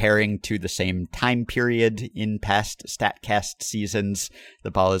comparing to the same time period in past StatCast seasons,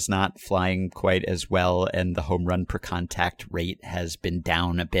 the ball is not flying quite as well, and the home run per contact rate has been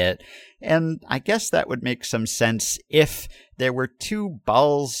down a bit. And I guess that would make some sense if there were 2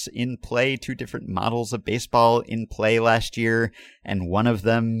 balls in play, 2 different models of baseball in play last year, and one of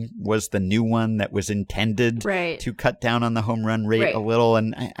them was the new one that was intended to cut down on the home run rate a little.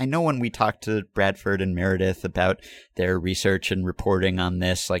 And I know when we talked to Bradford and Meredith about their research and reporting on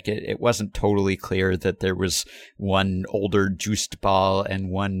this, like it wasn't totally clear that there was one older juiced ball and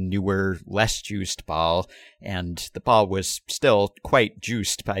one newer, less juiced ball. And the ball was still quite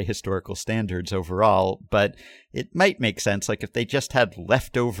juiced by historical standards overall, but it might make sense, like if they just had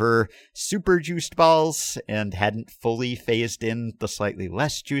leftover super juiced balls and hadn't fully phased in the slightly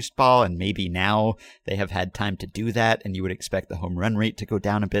less juiced ball, and maybe now they have had time to do that, and you would expect the home run rate to go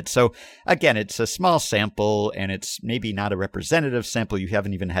down a bit. So again, it's a small sample, and it's maybe not a representative sample. You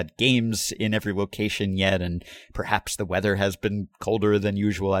haven't even had games in every location yet, and perhaps the weather has been colder than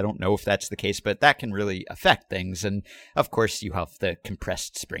usual. I don't know if that's the case, but that can really affect things. And of course, you have the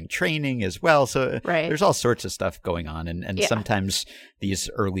compressed spring training as well. So there's all sorts of stuff stuff going on. And Yeah. sometimes these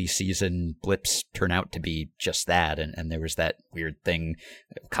early season blips turn out to be just that. And there was that weird thing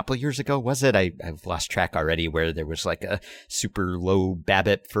a couple of years ago, was it? I've lost track already, where there was like a super low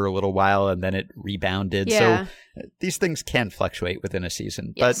BABIP for a little while and then it rebounded. Yeah. So these things can fluctuate within a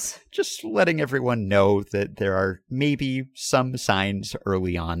season. Yes. But just letting everyone know that there are maybe some signs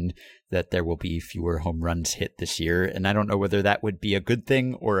early on that there will be fewer home runs hit this year. And I don't know whether that would be a good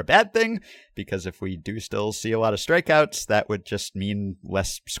thing or a bad thing, because if we do still see a lot of strikeouts, that would just mean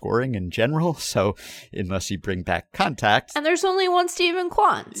less scoring in general. So unless you bring back contact. And there's only one Stephen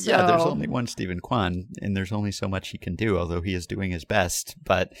Kwan. So. Yeah, there's only one Stephen Kwan, and there's only so much he can do, although he is doing his best.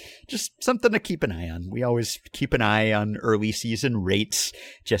 But just something to keep an eye on. We always keep an eye on early season rates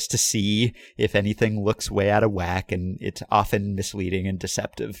just to see if anything looks way out of whack, and it's often misleading and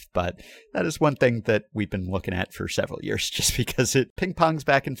deceptive. But that is one thing that we've been looking at for several years, just because it ping-pongs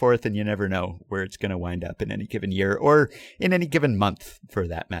back and forth, and you never know where it's going to wind up in any given year, or in any given month, for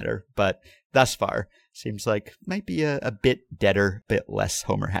that matter. But thus far, seems like might be a bit deader, bit less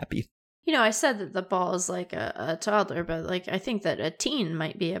Homer happy. You know, I said that the ball is like a toddler, but like I think that a teen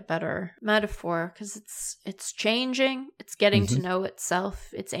might be a better metaphor, because it's changing. It's getting to know itself.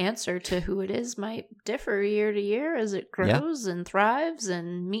 Its answer to who it is might differ year to year as it grows and thrives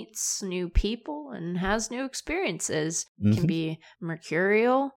and meets new people and has new experiences. It can be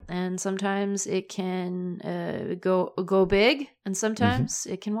mercurial, and sometimes it can go big, and sometimes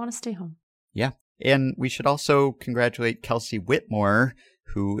it can want to stay home. Yeah. And we should also congratulate Kelsey Whitmore,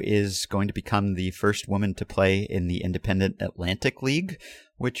 who is going to become the first woman to play in the Independent Atlantic League,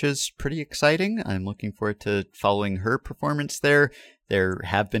 which is pretty exciting. I'm looking forward to following her performance there. There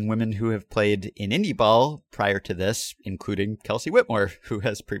have been women who have played in indie ball prior to this, including Kelsey Whitmore, who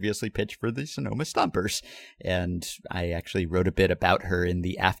has previously pitched for the Sonoma Stompers. And I actually wrote a bit about her in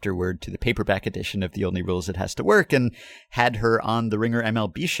the afterword to the paperback edition of The Only Rules It Has to Work, and had her on the Ringer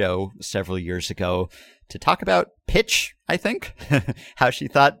MLB show several years ago to talk about pitch, I think, how she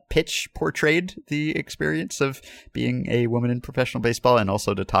thought pitch portrayed the experience of being a woman in professional baseball, and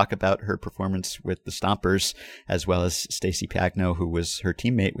also to talk about her performance with the Stompers, as well as Stacey Pagno, who was her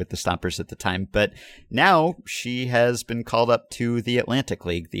teammate with the Stompers at the time. But now she has been called up to the Atlantic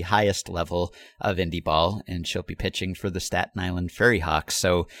League, the highest level of indie ball, and she'll be pitching for the Staten Island Ferry Hawks.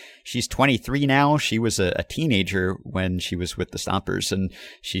 So she's 23 now. She was a teenager when she was with the Stompers, and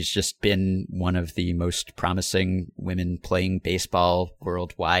she's just been one of the most promising women playing baseball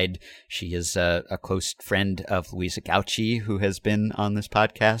worldwide. She is a close friend of Louisa Gauchi, who has been on this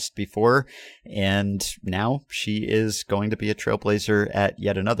podcast before, and now she is going to be a trailblazer at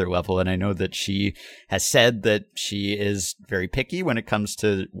yet another level. And I know that she has said that she is very picky when it comes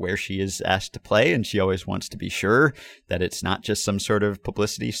to where she is asked to play, and she always wants to be sure that it's not just some sort of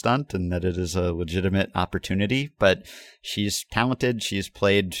publicity stunt and that it is a legitimate opportunity. But she's talented. She's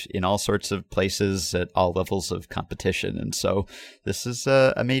played in all sorts of places at all levels of competition. And so this is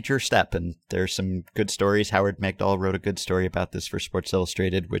a major step. And there's some good stories. Howard Megdal wrote a good story about this for Sports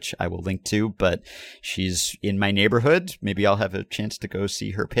Illustrated, which I will link to. But she's in my neighborhood. Maybe I'll have a chance to go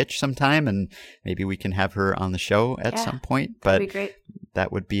see her pitch sometime, and maybe we can have her on the show at some point. But that'd be great.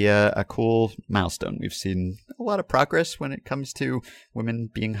 That would be a cool milestone. We've seen a lot of progress when it comes to women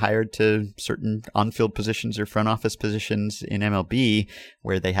being hired to certain on-field positions or front office positions in MLB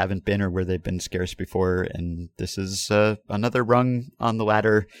where they haven't been or where they've been scarce before. And this is another rung on the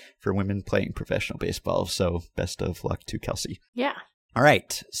ladder for women playing professional baseball. So best of luck to Kelsey. Yeah. All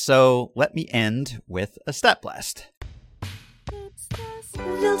right. So let me end with a stat blast.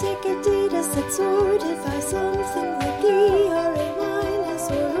 They'll take a data set sorted by something like ERA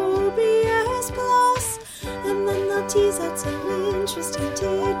minus or OPS plus, and then they'll tease out some interesting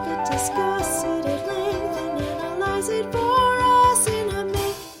tidbit, discuss it at length, and analyze it for us in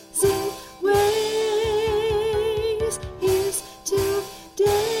amazing ways. Here's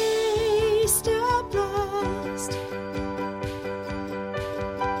today's Stat Blast.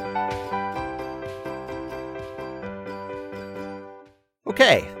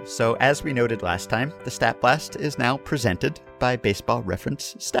 Okay, so as we noted last time, the Stat Blast is now presented by Baseball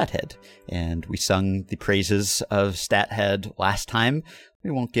Reference StatHead, and we sung the praises of StatHead last time. We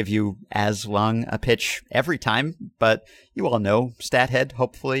won't give you as long a pitch every time, but you all know StatHead,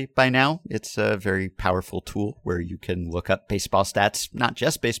 hopefully, by now. It's a very powerful tool where you can look up baseball stats, not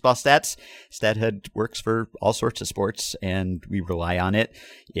just baseball stats. StatHead works for all sorts of sports, and we rely on it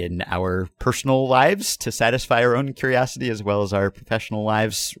in our personal lives to satisfy our own curiosity as well as our professional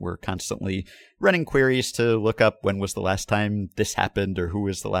lives. We're constantly running queries to look up when was the last time this happened or who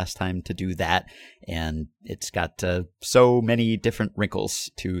was the last time to do that. And it's got so many different wrinkles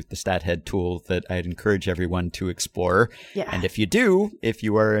to the StatHead tool that I'd encourage everyone to explore. Yeah. And if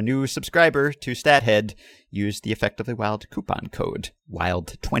you are a new subscriber to StatHead, use the Effectively Wild coupon code,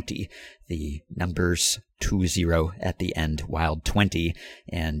 WILD20, the numbers 20 at the end, WILD20,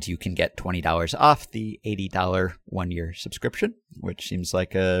 and you can get $20 off the $80 one-year subscription, which seems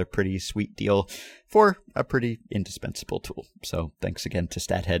like a pretty sweet deal for a pretty indispensable tool. So thanks again to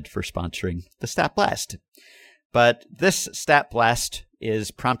StatHead for sponsoring the Stat Blast. But this Stat Blast is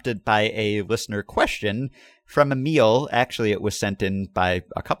prompted by a listener question from Emil. Actually, it was sent in by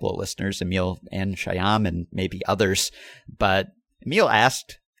a couple of listeners, Emil and Shyam and maybe others. But Emil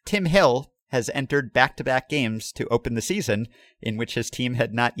asked, Tim Hill has entered back-to-back games to open the season in which his team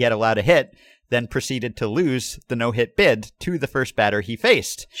had not yet allowed a hit, then proceeded to lose the no-hit bid to the first batter he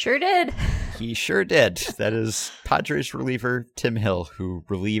faced. Sure did. He sure did. That is Padres reliever Tim Hill, who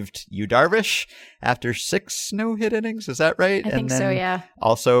relieved Yu Darvish after 6 no-hit innings. Is that right? I think so, yeah.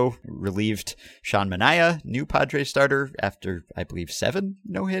 Also relieved Sean Manaea, new Padres starter, after, I believe, 7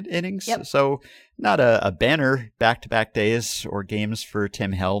 no-hit innings. Yep. So not a banner back-to-back days or games for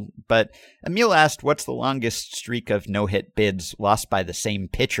Tim Hill. But Emil asked, what's the longest streak of no-hit bids lost by the same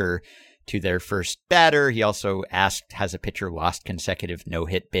pitcher to their first batter? He also asked, has a pitcher lost consecutive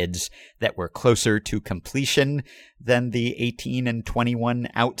no-hit bids that were closer to completion than the 18 and 21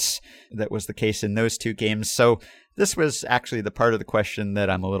 outs that was the case in those 2 games? So this was actually the part of the question that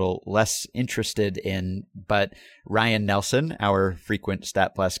I'm a little less interested in, but Ryan Nelson, our frequent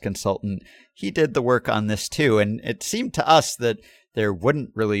Stat Blast consultant, he did the work on this too, and it seemed to us that there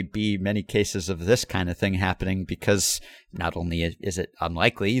wouldn't really be many cases of this kind of thing happening because not only is it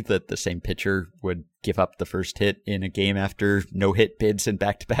unlikely that the same pitcher would give up the first hit in a game after no-hit bids in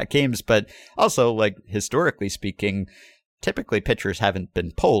back-to-back games, but also, like, historically speaking, typically pitchers haven't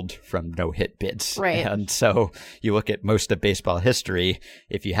been pulled from no-hit bids. Right. And so you look at most of baseball history,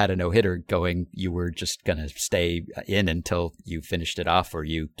 if you had a no-hitter going, you were just going to stay in until you finished it off or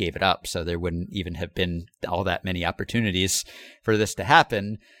you gave it up. So there wouldn't even have been all that many opportunities for this to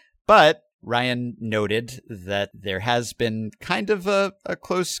happen. But Ryan noted that there has been kind of a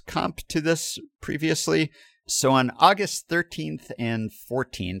close comp to this previously. So on August 13th and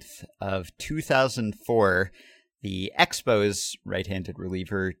 14th of 2004, the Expos right-handed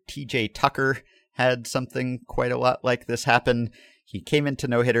reliever TJ Tucker had something quite a lot like this happen. He came into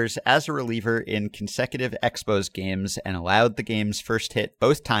no-hitters as a reliever in consecutive Expos games and allowed the game's first hit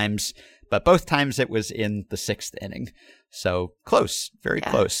both times, but both times it was in the 6th inning. So close, very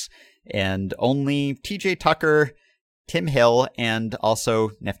close. And only TJ Tucker, Tim Hill, and also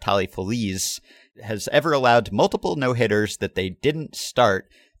Neftali Feliz has ever allowed multiple no-hitters that they didn't start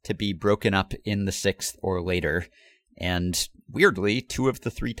to be broken up in the 6th or later. And weirdly, 2 of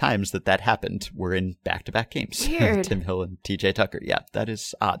the 3 times that happened were in back-to-back games. Weird. Tim Hill and TJ Tucker. Yeah, that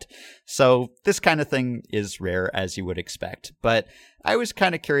is odd. So this kind of thing is rare, as you would expect. But I was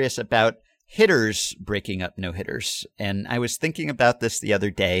kind of curious about hitters breaking up no-hitters. And I was thinking about this the other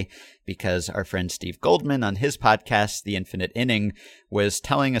day because our friend Steve Goldman on his podcast, The Infinite Inning, was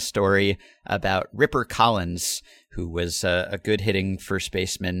telling a story about Ripper Collins, who was a good hitting first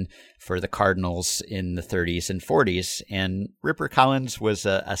baseman for the Cardinals in the 30s and 40s. And Ripper Collins was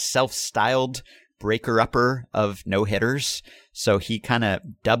a self-styled breaker-upper of no-hitters. So he kind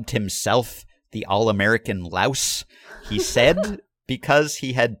of dubbed himself the All-American Louse, he said, because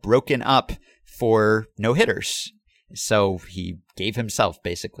he had broken up for no-hitters. So he gave himself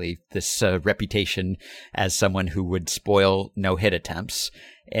basically this reputation as someone who would spoil no-hit attempts.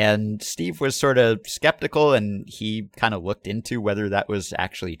 And Steve was sort of skeptical, and he kind of looked into whether that was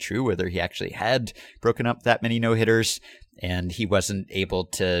actually true, whether he actually had broken up that many no-hitters. And he wasn't able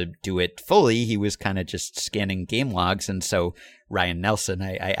to do it fully. He was kind of just scanning game logs. And so Ryan Nelson,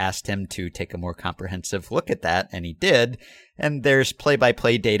 I asked him to take a more comprehensive look at that, and he did. And there's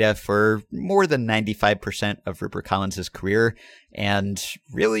play-by-play data for more than 95% of Ripper Collins' career. And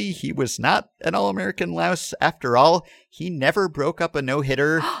really, he was not an All-American louse after all. He never broke up a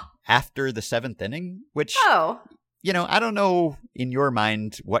no-hitter after the 7th inning, which, you know, I don't know in your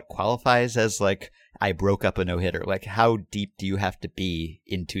mind what qualifies as, like, I broke up a no-hitter. Like, how deep do you have to be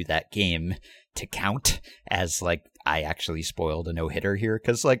into that game to count as, like, I actually spoiled a no-hitter here?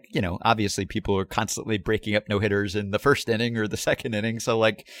 Because, like, you know, obviously people are constantly breaking up no-hitters in the 1st inning or the 2nd inning. So,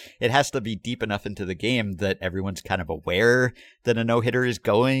 like, it has to be deep enough into the game that everyone's kind of aware that a no-hitter is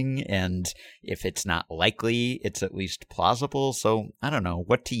going. And if it's not likely, it's at least plausible. So, I don't know.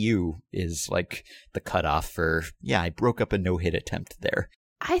 What to you is, like, the cutoff for, yeah, I broke up a no-hit attempt there?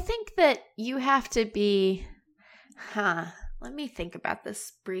 I think that you have to be, let me think about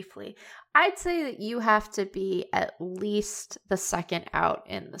this briefly. I'd say that you have to be at least the second out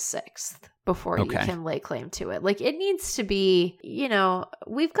in the sixth before you can lay claim to it. Like, it needs to be,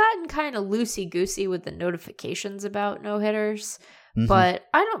 we've gotten kind of loosey-goosey with the notifications about no-hitters. But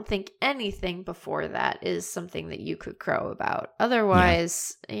I don't think anything before that is something that you could crow about.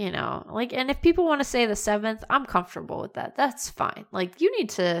 Otherwise, and if people want to say the seventh, I'm comfortable with that. That's fine. Like,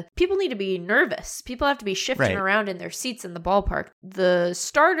 people need to be nervous. People have to be shifting around in their seats in the ballpark. The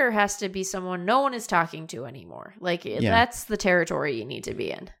starter has to be someone no one is talking to anymore. Like, that's the territory you need to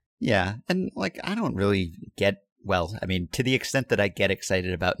be in. Yeah. And I don't really get, to the extent that I get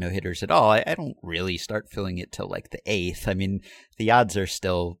excited about no-hitters at all, I don't really start feeling it till the eighth. The odds are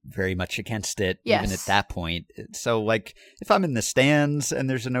still very much against it, even at that point. So, if I'm in the stands and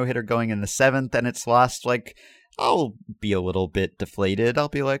there's a no-hitter going in the seventh and it's lost, I'll be a little bit deflated. I'll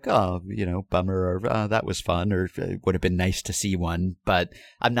be like, oh, bummer, or that was fun, or it would have been nice to see one. But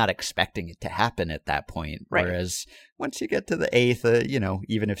I'm not expecting it to happen at that point. Right. Whereas once you get to the eighth,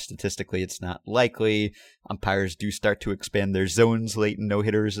 even if statistically it's not likely, umpires do start to expand their zones late in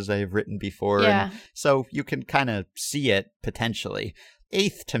no-hitters, as I have written before. Yeah. And so you can kind of see it potentially.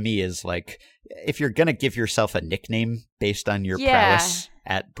 Eighth to me is if you're going to give yourself a nickname based on your prowess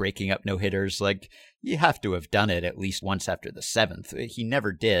at breaking up no-hitters, you have to have done it at least once after the seventh. He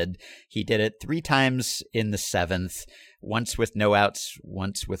never did. He did it 3 times in the seventh, once with no outs,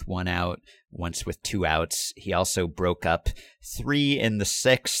 once with 1 out, once with 2 outs. He also broke up 3 in the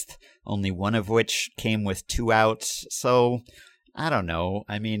sixth, only 1 of which came with 2 outs. So I don't know.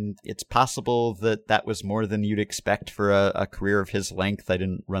 It's possible that that was more than you'd expect for a career of his length. I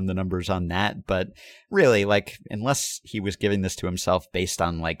didn't run the numbers on that, but really, unless he was giving this to himself based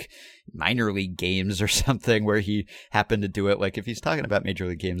on minor league games or something where he happened to do it, if he's talking about major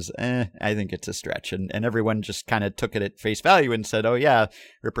league games, I think it's a stretch. And everyone just kind of took it at face value and said, oh yeah,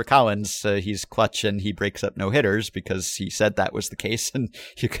 Ripper Collins, he's clutch and he breaks up no-hitters because he said that was the case, and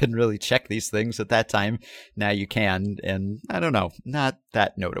you couldn't really check these things at that time. Now you can, and I don't know, not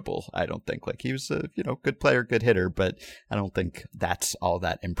that notable, I don't think. He was a good player, good hitter, but I don't think that's all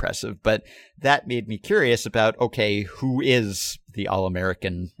that impressive. But that made me curious about, okay, who is the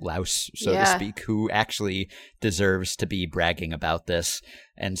All-American louse, so to speak, who actually deserves to be bragging about this.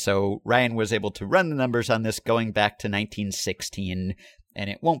 And so Ryan was able to run the numbers on this going back to 1916, and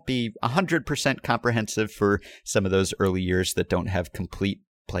it won't be 100% comprehensive for some of those early years that don't have complete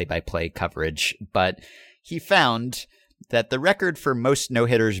play-by-play coverage, but he found that the record for most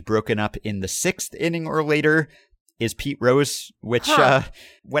no-hitters broken up in the 6th inning or later is Pete Rose, which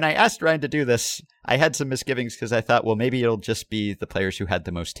when I asked Ryan to do this, I had some misgivings because I thought, well, maybe it'll just be the players who had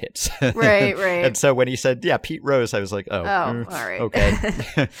the most hits. Right. And so when he said, Pete Rose, I was like, all right.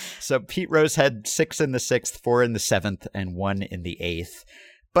 Okay. So Pete Rose had 6 in the 6th, 4 in the 7th, and 1 in the 8th.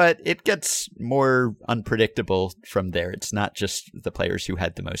 But it gets more unpredictable from there. It's not just the players who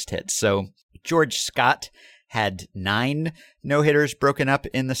had the most hits. So George Scott had 9 no-hitters broken up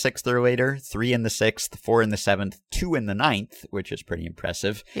in the 6th or later, 3 in the 6th, 4 in the 7th, 2 in the 9th, which is pretty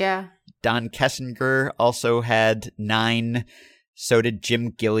impressive. Yeah. Don Kessinger also had 9. So did Jim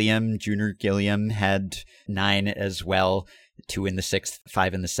Gilliam. Junior Gilliam had 9 as well. 2 in the 6th,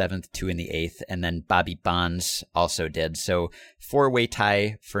 5 in the 7th, 2 in the 8th, and then Bobby Bonds also did. So 4-way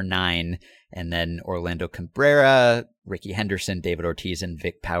tie for 9, and then Orlando Cabrera, Ricky Henderson, David Ortiz, and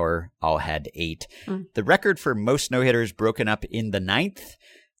Vic Power all had 8. The record for most no-hitters broken up in the 9th,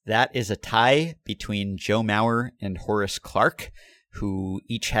 that is a tie between Joe Mauer and Horace Clarke, who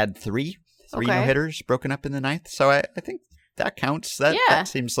each had 3 no-hitters broken up in the 9th. So I think that counts. That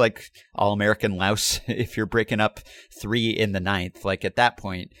seems like All-American louse if you're breaking up 3 in the 9th. At that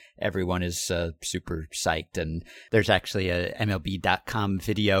point, everyone is super psyched. And there's actually a MLB.com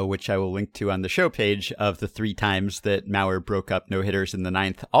video, which I will link to on the show page, of the 3 times that Mauer broke up no-hitters in the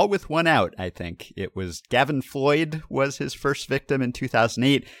 9th, all with 1 out, I think. It was Gavin Floyd was his first victim in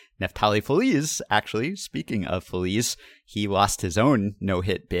 2008. Neftali Feliz, actually, speaking of Feliz, he lost his own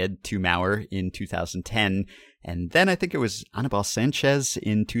no-hit bid to Mauer in 2010. And then I think it was Anibal Sanchez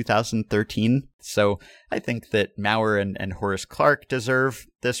in 2013. So I think that Mauer and Horace Clarke deserve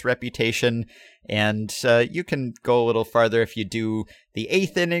this reputation. And you can go a little farther if you do the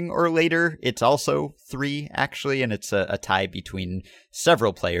 8th inning or later. It's also 3, actually, and it's a tie between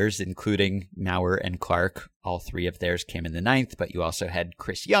several players, including Mauer and Clarke. All 3 of theirs came in the 9th, but you also had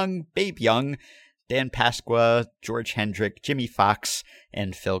Chris Young, Babe Young, Dan Pasqua, George Hendrick, Jimmy Fox,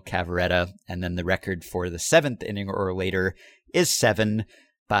 and Phil Cavarretta. And then the record for the 7th inning or later is 7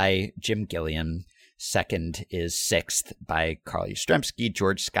 by Jim Gilliam. Second is Sixth by Carl Yastrzemski,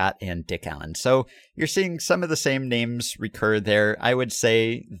 George Scott, and Dick Allen. So you're seeing some of the same names recur there. I would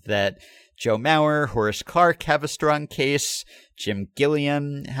say that Joe Mauer, Horace Clarke have a strong case. Jim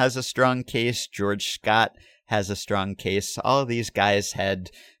Gilliam has a strong case. George Scott has a strong case. All of these guys had,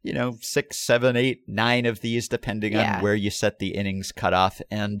 6, 7, 8, 9 of these, depending on where you set the innings cutoff.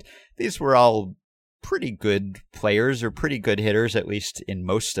 And these were all pretty good players or pretty good hitters, at least in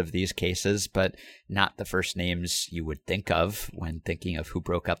most of these cases, but not the first names you would think of when thinking of who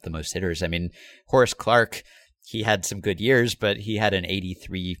broke up the most hitters. I mean, Horace Clarke, he had some good years, but he had an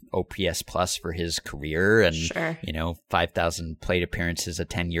 83 OPS plus for his career and, 5,000 plate appearances, a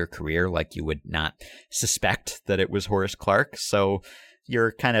 10-year career. Like, you would not suspect that it was Horace Clarke. So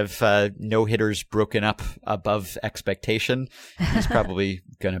your kind of no-hitters broken up above expectation, he's probably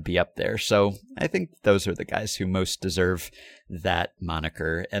going to be up there. So I think those are the guys who most deserve that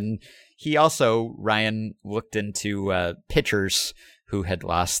moniker. And he also, Ryan, looked into pitchers who had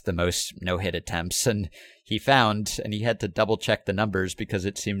lost the most no-hit attempts, and he found, and he had to double-check the numbers because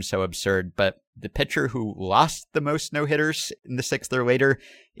it seems so absurd, but the pitcher who lost the most no-hitters in the sixth or later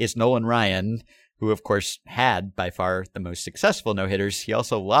is Nolan Ryan, who, of course, had by far the most successful no-hitters. He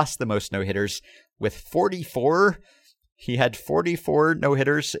also lost the most no-hitters with 44. He had 44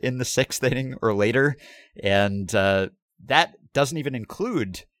 no-hitters in the sixth inning or later, and that doesn't even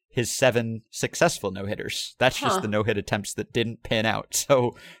include his 7 successful no-hitters. That's just the no-hit attempts that didn't pan out.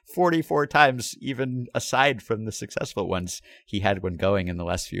 So 44 times, even aside from the successful ones, he had one going in the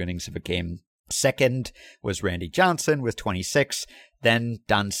last few innings of a game. Second was Randy Johnson with 26, then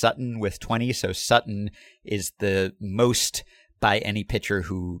Don Sutton with 20. So Sutton is the most by any pitcher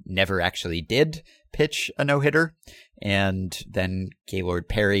who never actually did pitch a no-hitter. And then Gaylord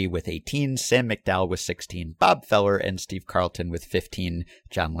Perry with 18, Sam McDowell with 16, Bob Feller and Steve Carlton with 15,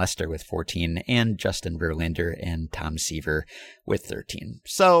 John Lester with 14, and Justin Verlander and Tom Seaver with 13.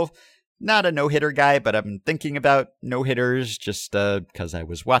 So not a no-hitter guy, but I'm thinking about no-hitters just because I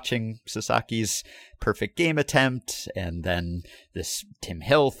was watching Sasaki's perfect game attempt, and then this Tim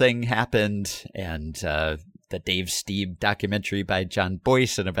Hill thing happened, and the Dave Stieb documentary by John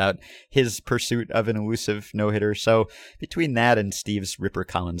Boyce and about his pursuit of an elusive no-hitter. So between that and Steve's Ripper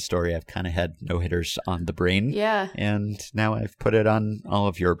Collins story, I've kind of had no-hitters on the brain. Yeah. And now I've put it on all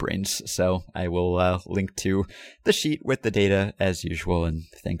of your brains. So I will link to the sheet with the data as usual. And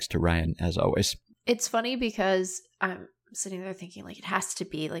thanks to Ryan, as always. It's funny because I'm sitting there thinking like it has to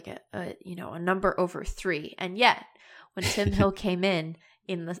be like a number over 3. And yet when Tim Hill came in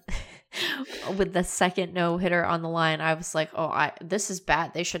the with the second no-hitter on the line, I was like, this is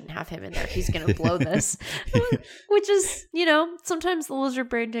bad. They shouldn't have him in there. He's going to blow this. Which is, sometimes the lizard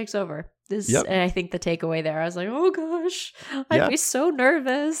brain takes over. And I think the takeaway there, I was like, oh gosh, I'd be so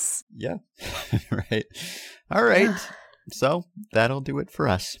nervous. Yeah. Right. All right. So that'll do it for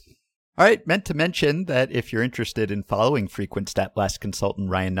us. All right, meant to mention that if you're interested in following frequent Stat Blast consultant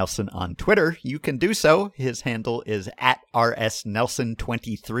Ryan Nelson on Twitter, you can do so. His handle is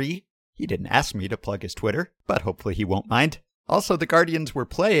 @RSNelson23. He didn't ask me to plug his Twitter, but hopefully he won't mind. Also, the Guardians were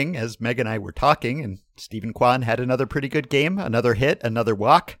playing as Meg and I were talking, and Stephen Kwan had another pretty good game, another hit, another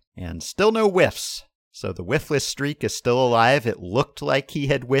walk, and still no whiffs. So the whiffless streak is still alive. It looked like he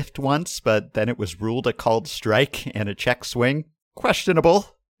had whiffed once, but then it was ruled a called strike and a check swing.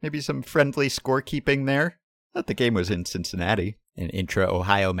 Questionable. Maybe some friendly scorekeeping there. But the game was in Cincinnati, an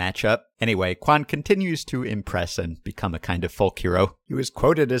intra-Ohio matchup. Anyway, Kwan continues to impress and become a kind of folk hero. He was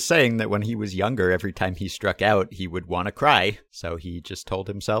quoted as saying that when he was younger, every time he struck out, he would want to cry. So he just told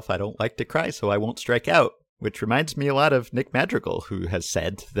himself, I don't like to cry, so I won't strike out. Which reminds me a lot of Nick Madrigal, who has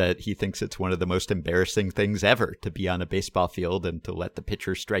said that he thinks it's one of the most embarrassing things ever to be on a baseball field and to let the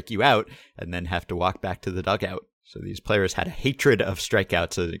pitcher strike you out and then have to walk back to the dugout. So these players had a hatred of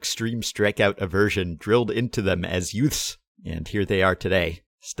strikeouts, an extreme strikeout aversion drilled into them as youths. And here they are today,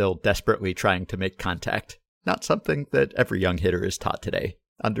 still desperately trying to make contact. Not something that every young hitter is taught today,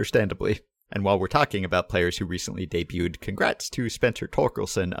 understandably. And while we're talking about players who recently debuted, congrats to Spencer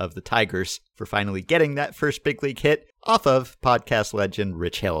Torkelson of the Tigers for finally getting that first big league hit off of podcast legend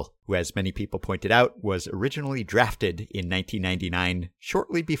Rich Hill, who, as many people pointed out, was originally drafted in 1999,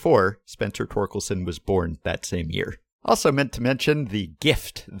 shortly before Spencer Torkelson was born that same year. Also meant to mention the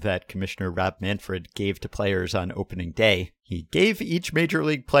gift that Commissioner Rob Manfred gave to players on opening day. He gave each major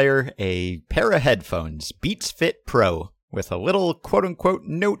league player a pair of headphones, Beats Fit Pro, with a little quote-unquote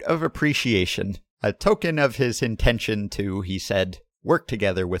note of appreciation. A token of his intention to, he said, work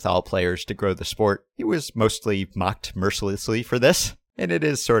together with all players to grow the sport. He was mostly mocked mercilessly for this, and it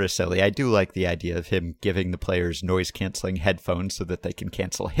is sort of silly. I do like the idea of him giving the players noise-canceling headphones so that they can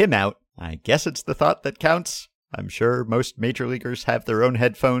cancel him out, I guess it's the thought that counts. I'm sure most major leaguers have their own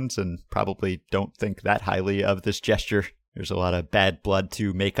headphones and probably don't think that highly of this gesture. There's a lot of bad blood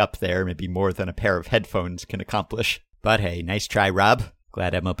to make up there, maybe more than a pair of headphones can accomplish. But hey, nice try, Rob.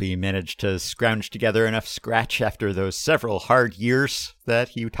 Glad MLB managed to scrounge together enough scratch after those several hard years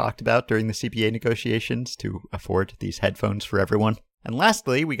that you talked about during the CBA negotiations to afford these headphones for everyone. And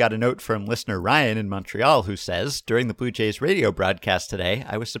lastly, we got a note from listener Ryan in Montreal who says, during the Blue Jays radio broadcast today,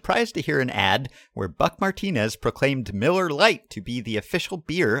 I was surprised to hear an ad where Buck Martinez proclaimed Miller Lite to be the official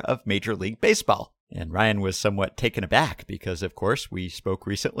beer of Major League Baseball. And Ryan was somewhat taken aback because, of course, we spoke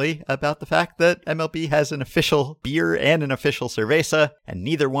recently about the fact that MLB has an official beer and an official cerveza, and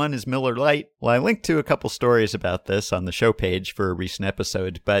neither one is Miller Lite. Well, I linked to a couple stories about this on the show page for a recent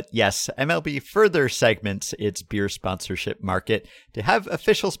episode, but yes, MLB further segments its beer sponsorship market to have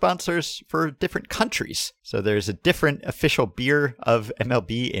official sponsors for different countries. So there's a different official beer of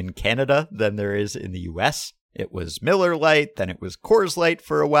MLB in Canada than there is in the US. It was Miller Lite, then it was Coors Light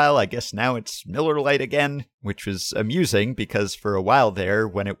for a while. I guess now it's Miller Lite again, which was amusing because for a while there,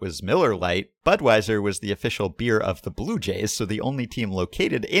 when it was Miller Lite, Budweiser was the official beer of the Blue Jays, so the only team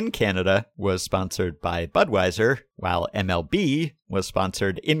located in Canada was sponsored by Budweiser, while MLB was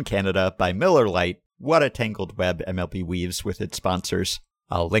sponsored in Canada by Miller Lite. What a tangled web MLB weaves with its sponsors.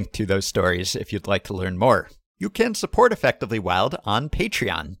 I'll link to those stories if you'd like to learn more. You can support Effectively Wild on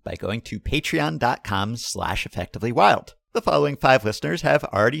Patreon by going to patreon.com/effectivelywild. The following 5 listeners have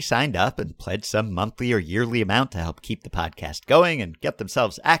already signed up and pledged some monthly or yearly amount to help keep the podcast going and get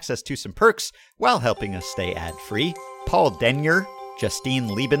themselves access to some perks while helping us stay ad-free. Paul Denyer, Justine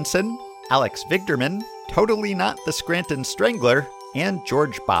Liebenson, Alex Vigderman, Totally Not the Scranton Strangler, and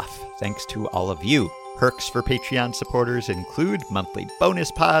George Boff. Thanks to all of you. Perks for Patreon supporters include monthly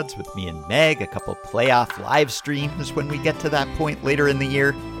bonus pods with me and Meg, a couple playoff live streams when we get to that point later in the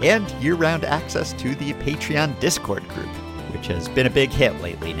year, and year-round access to the Patreon Discord group, which has been a big hit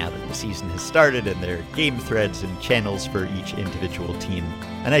lately now that the season has started and there are game threads and channels for each individual team.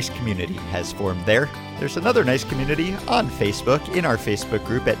 A nice community has formed there. There's another nice community on Facebook in our Facebook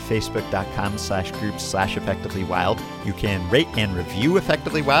group at facebook.com/groups/effectivelywild. You can rate and review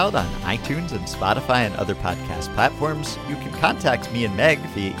Effectively Wild on iTunes and Spotify and other podcast platforms. You can contact me and Meg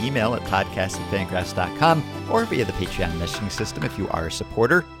via email at podcast@fangraphs.com or via the Patreon messaging system if you are a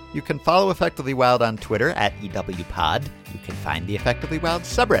supporter. You can follow Effectively Wild on Twitter at EWPod. You can find the Effectively Wild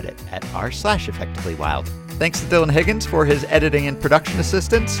subreddit at r/EffectivelyWild. Thanks to Dylan Higgins for his editing and production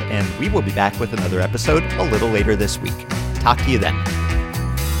assistance, and we will be back with another episode a little later this week. Talk to you then.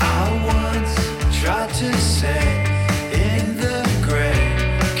 I once tried to say in the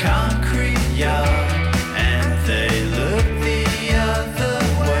gray concrete yard, and they looked the other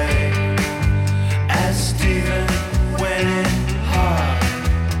way as Stephen went in hard.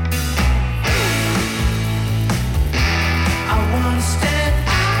 I wanna stand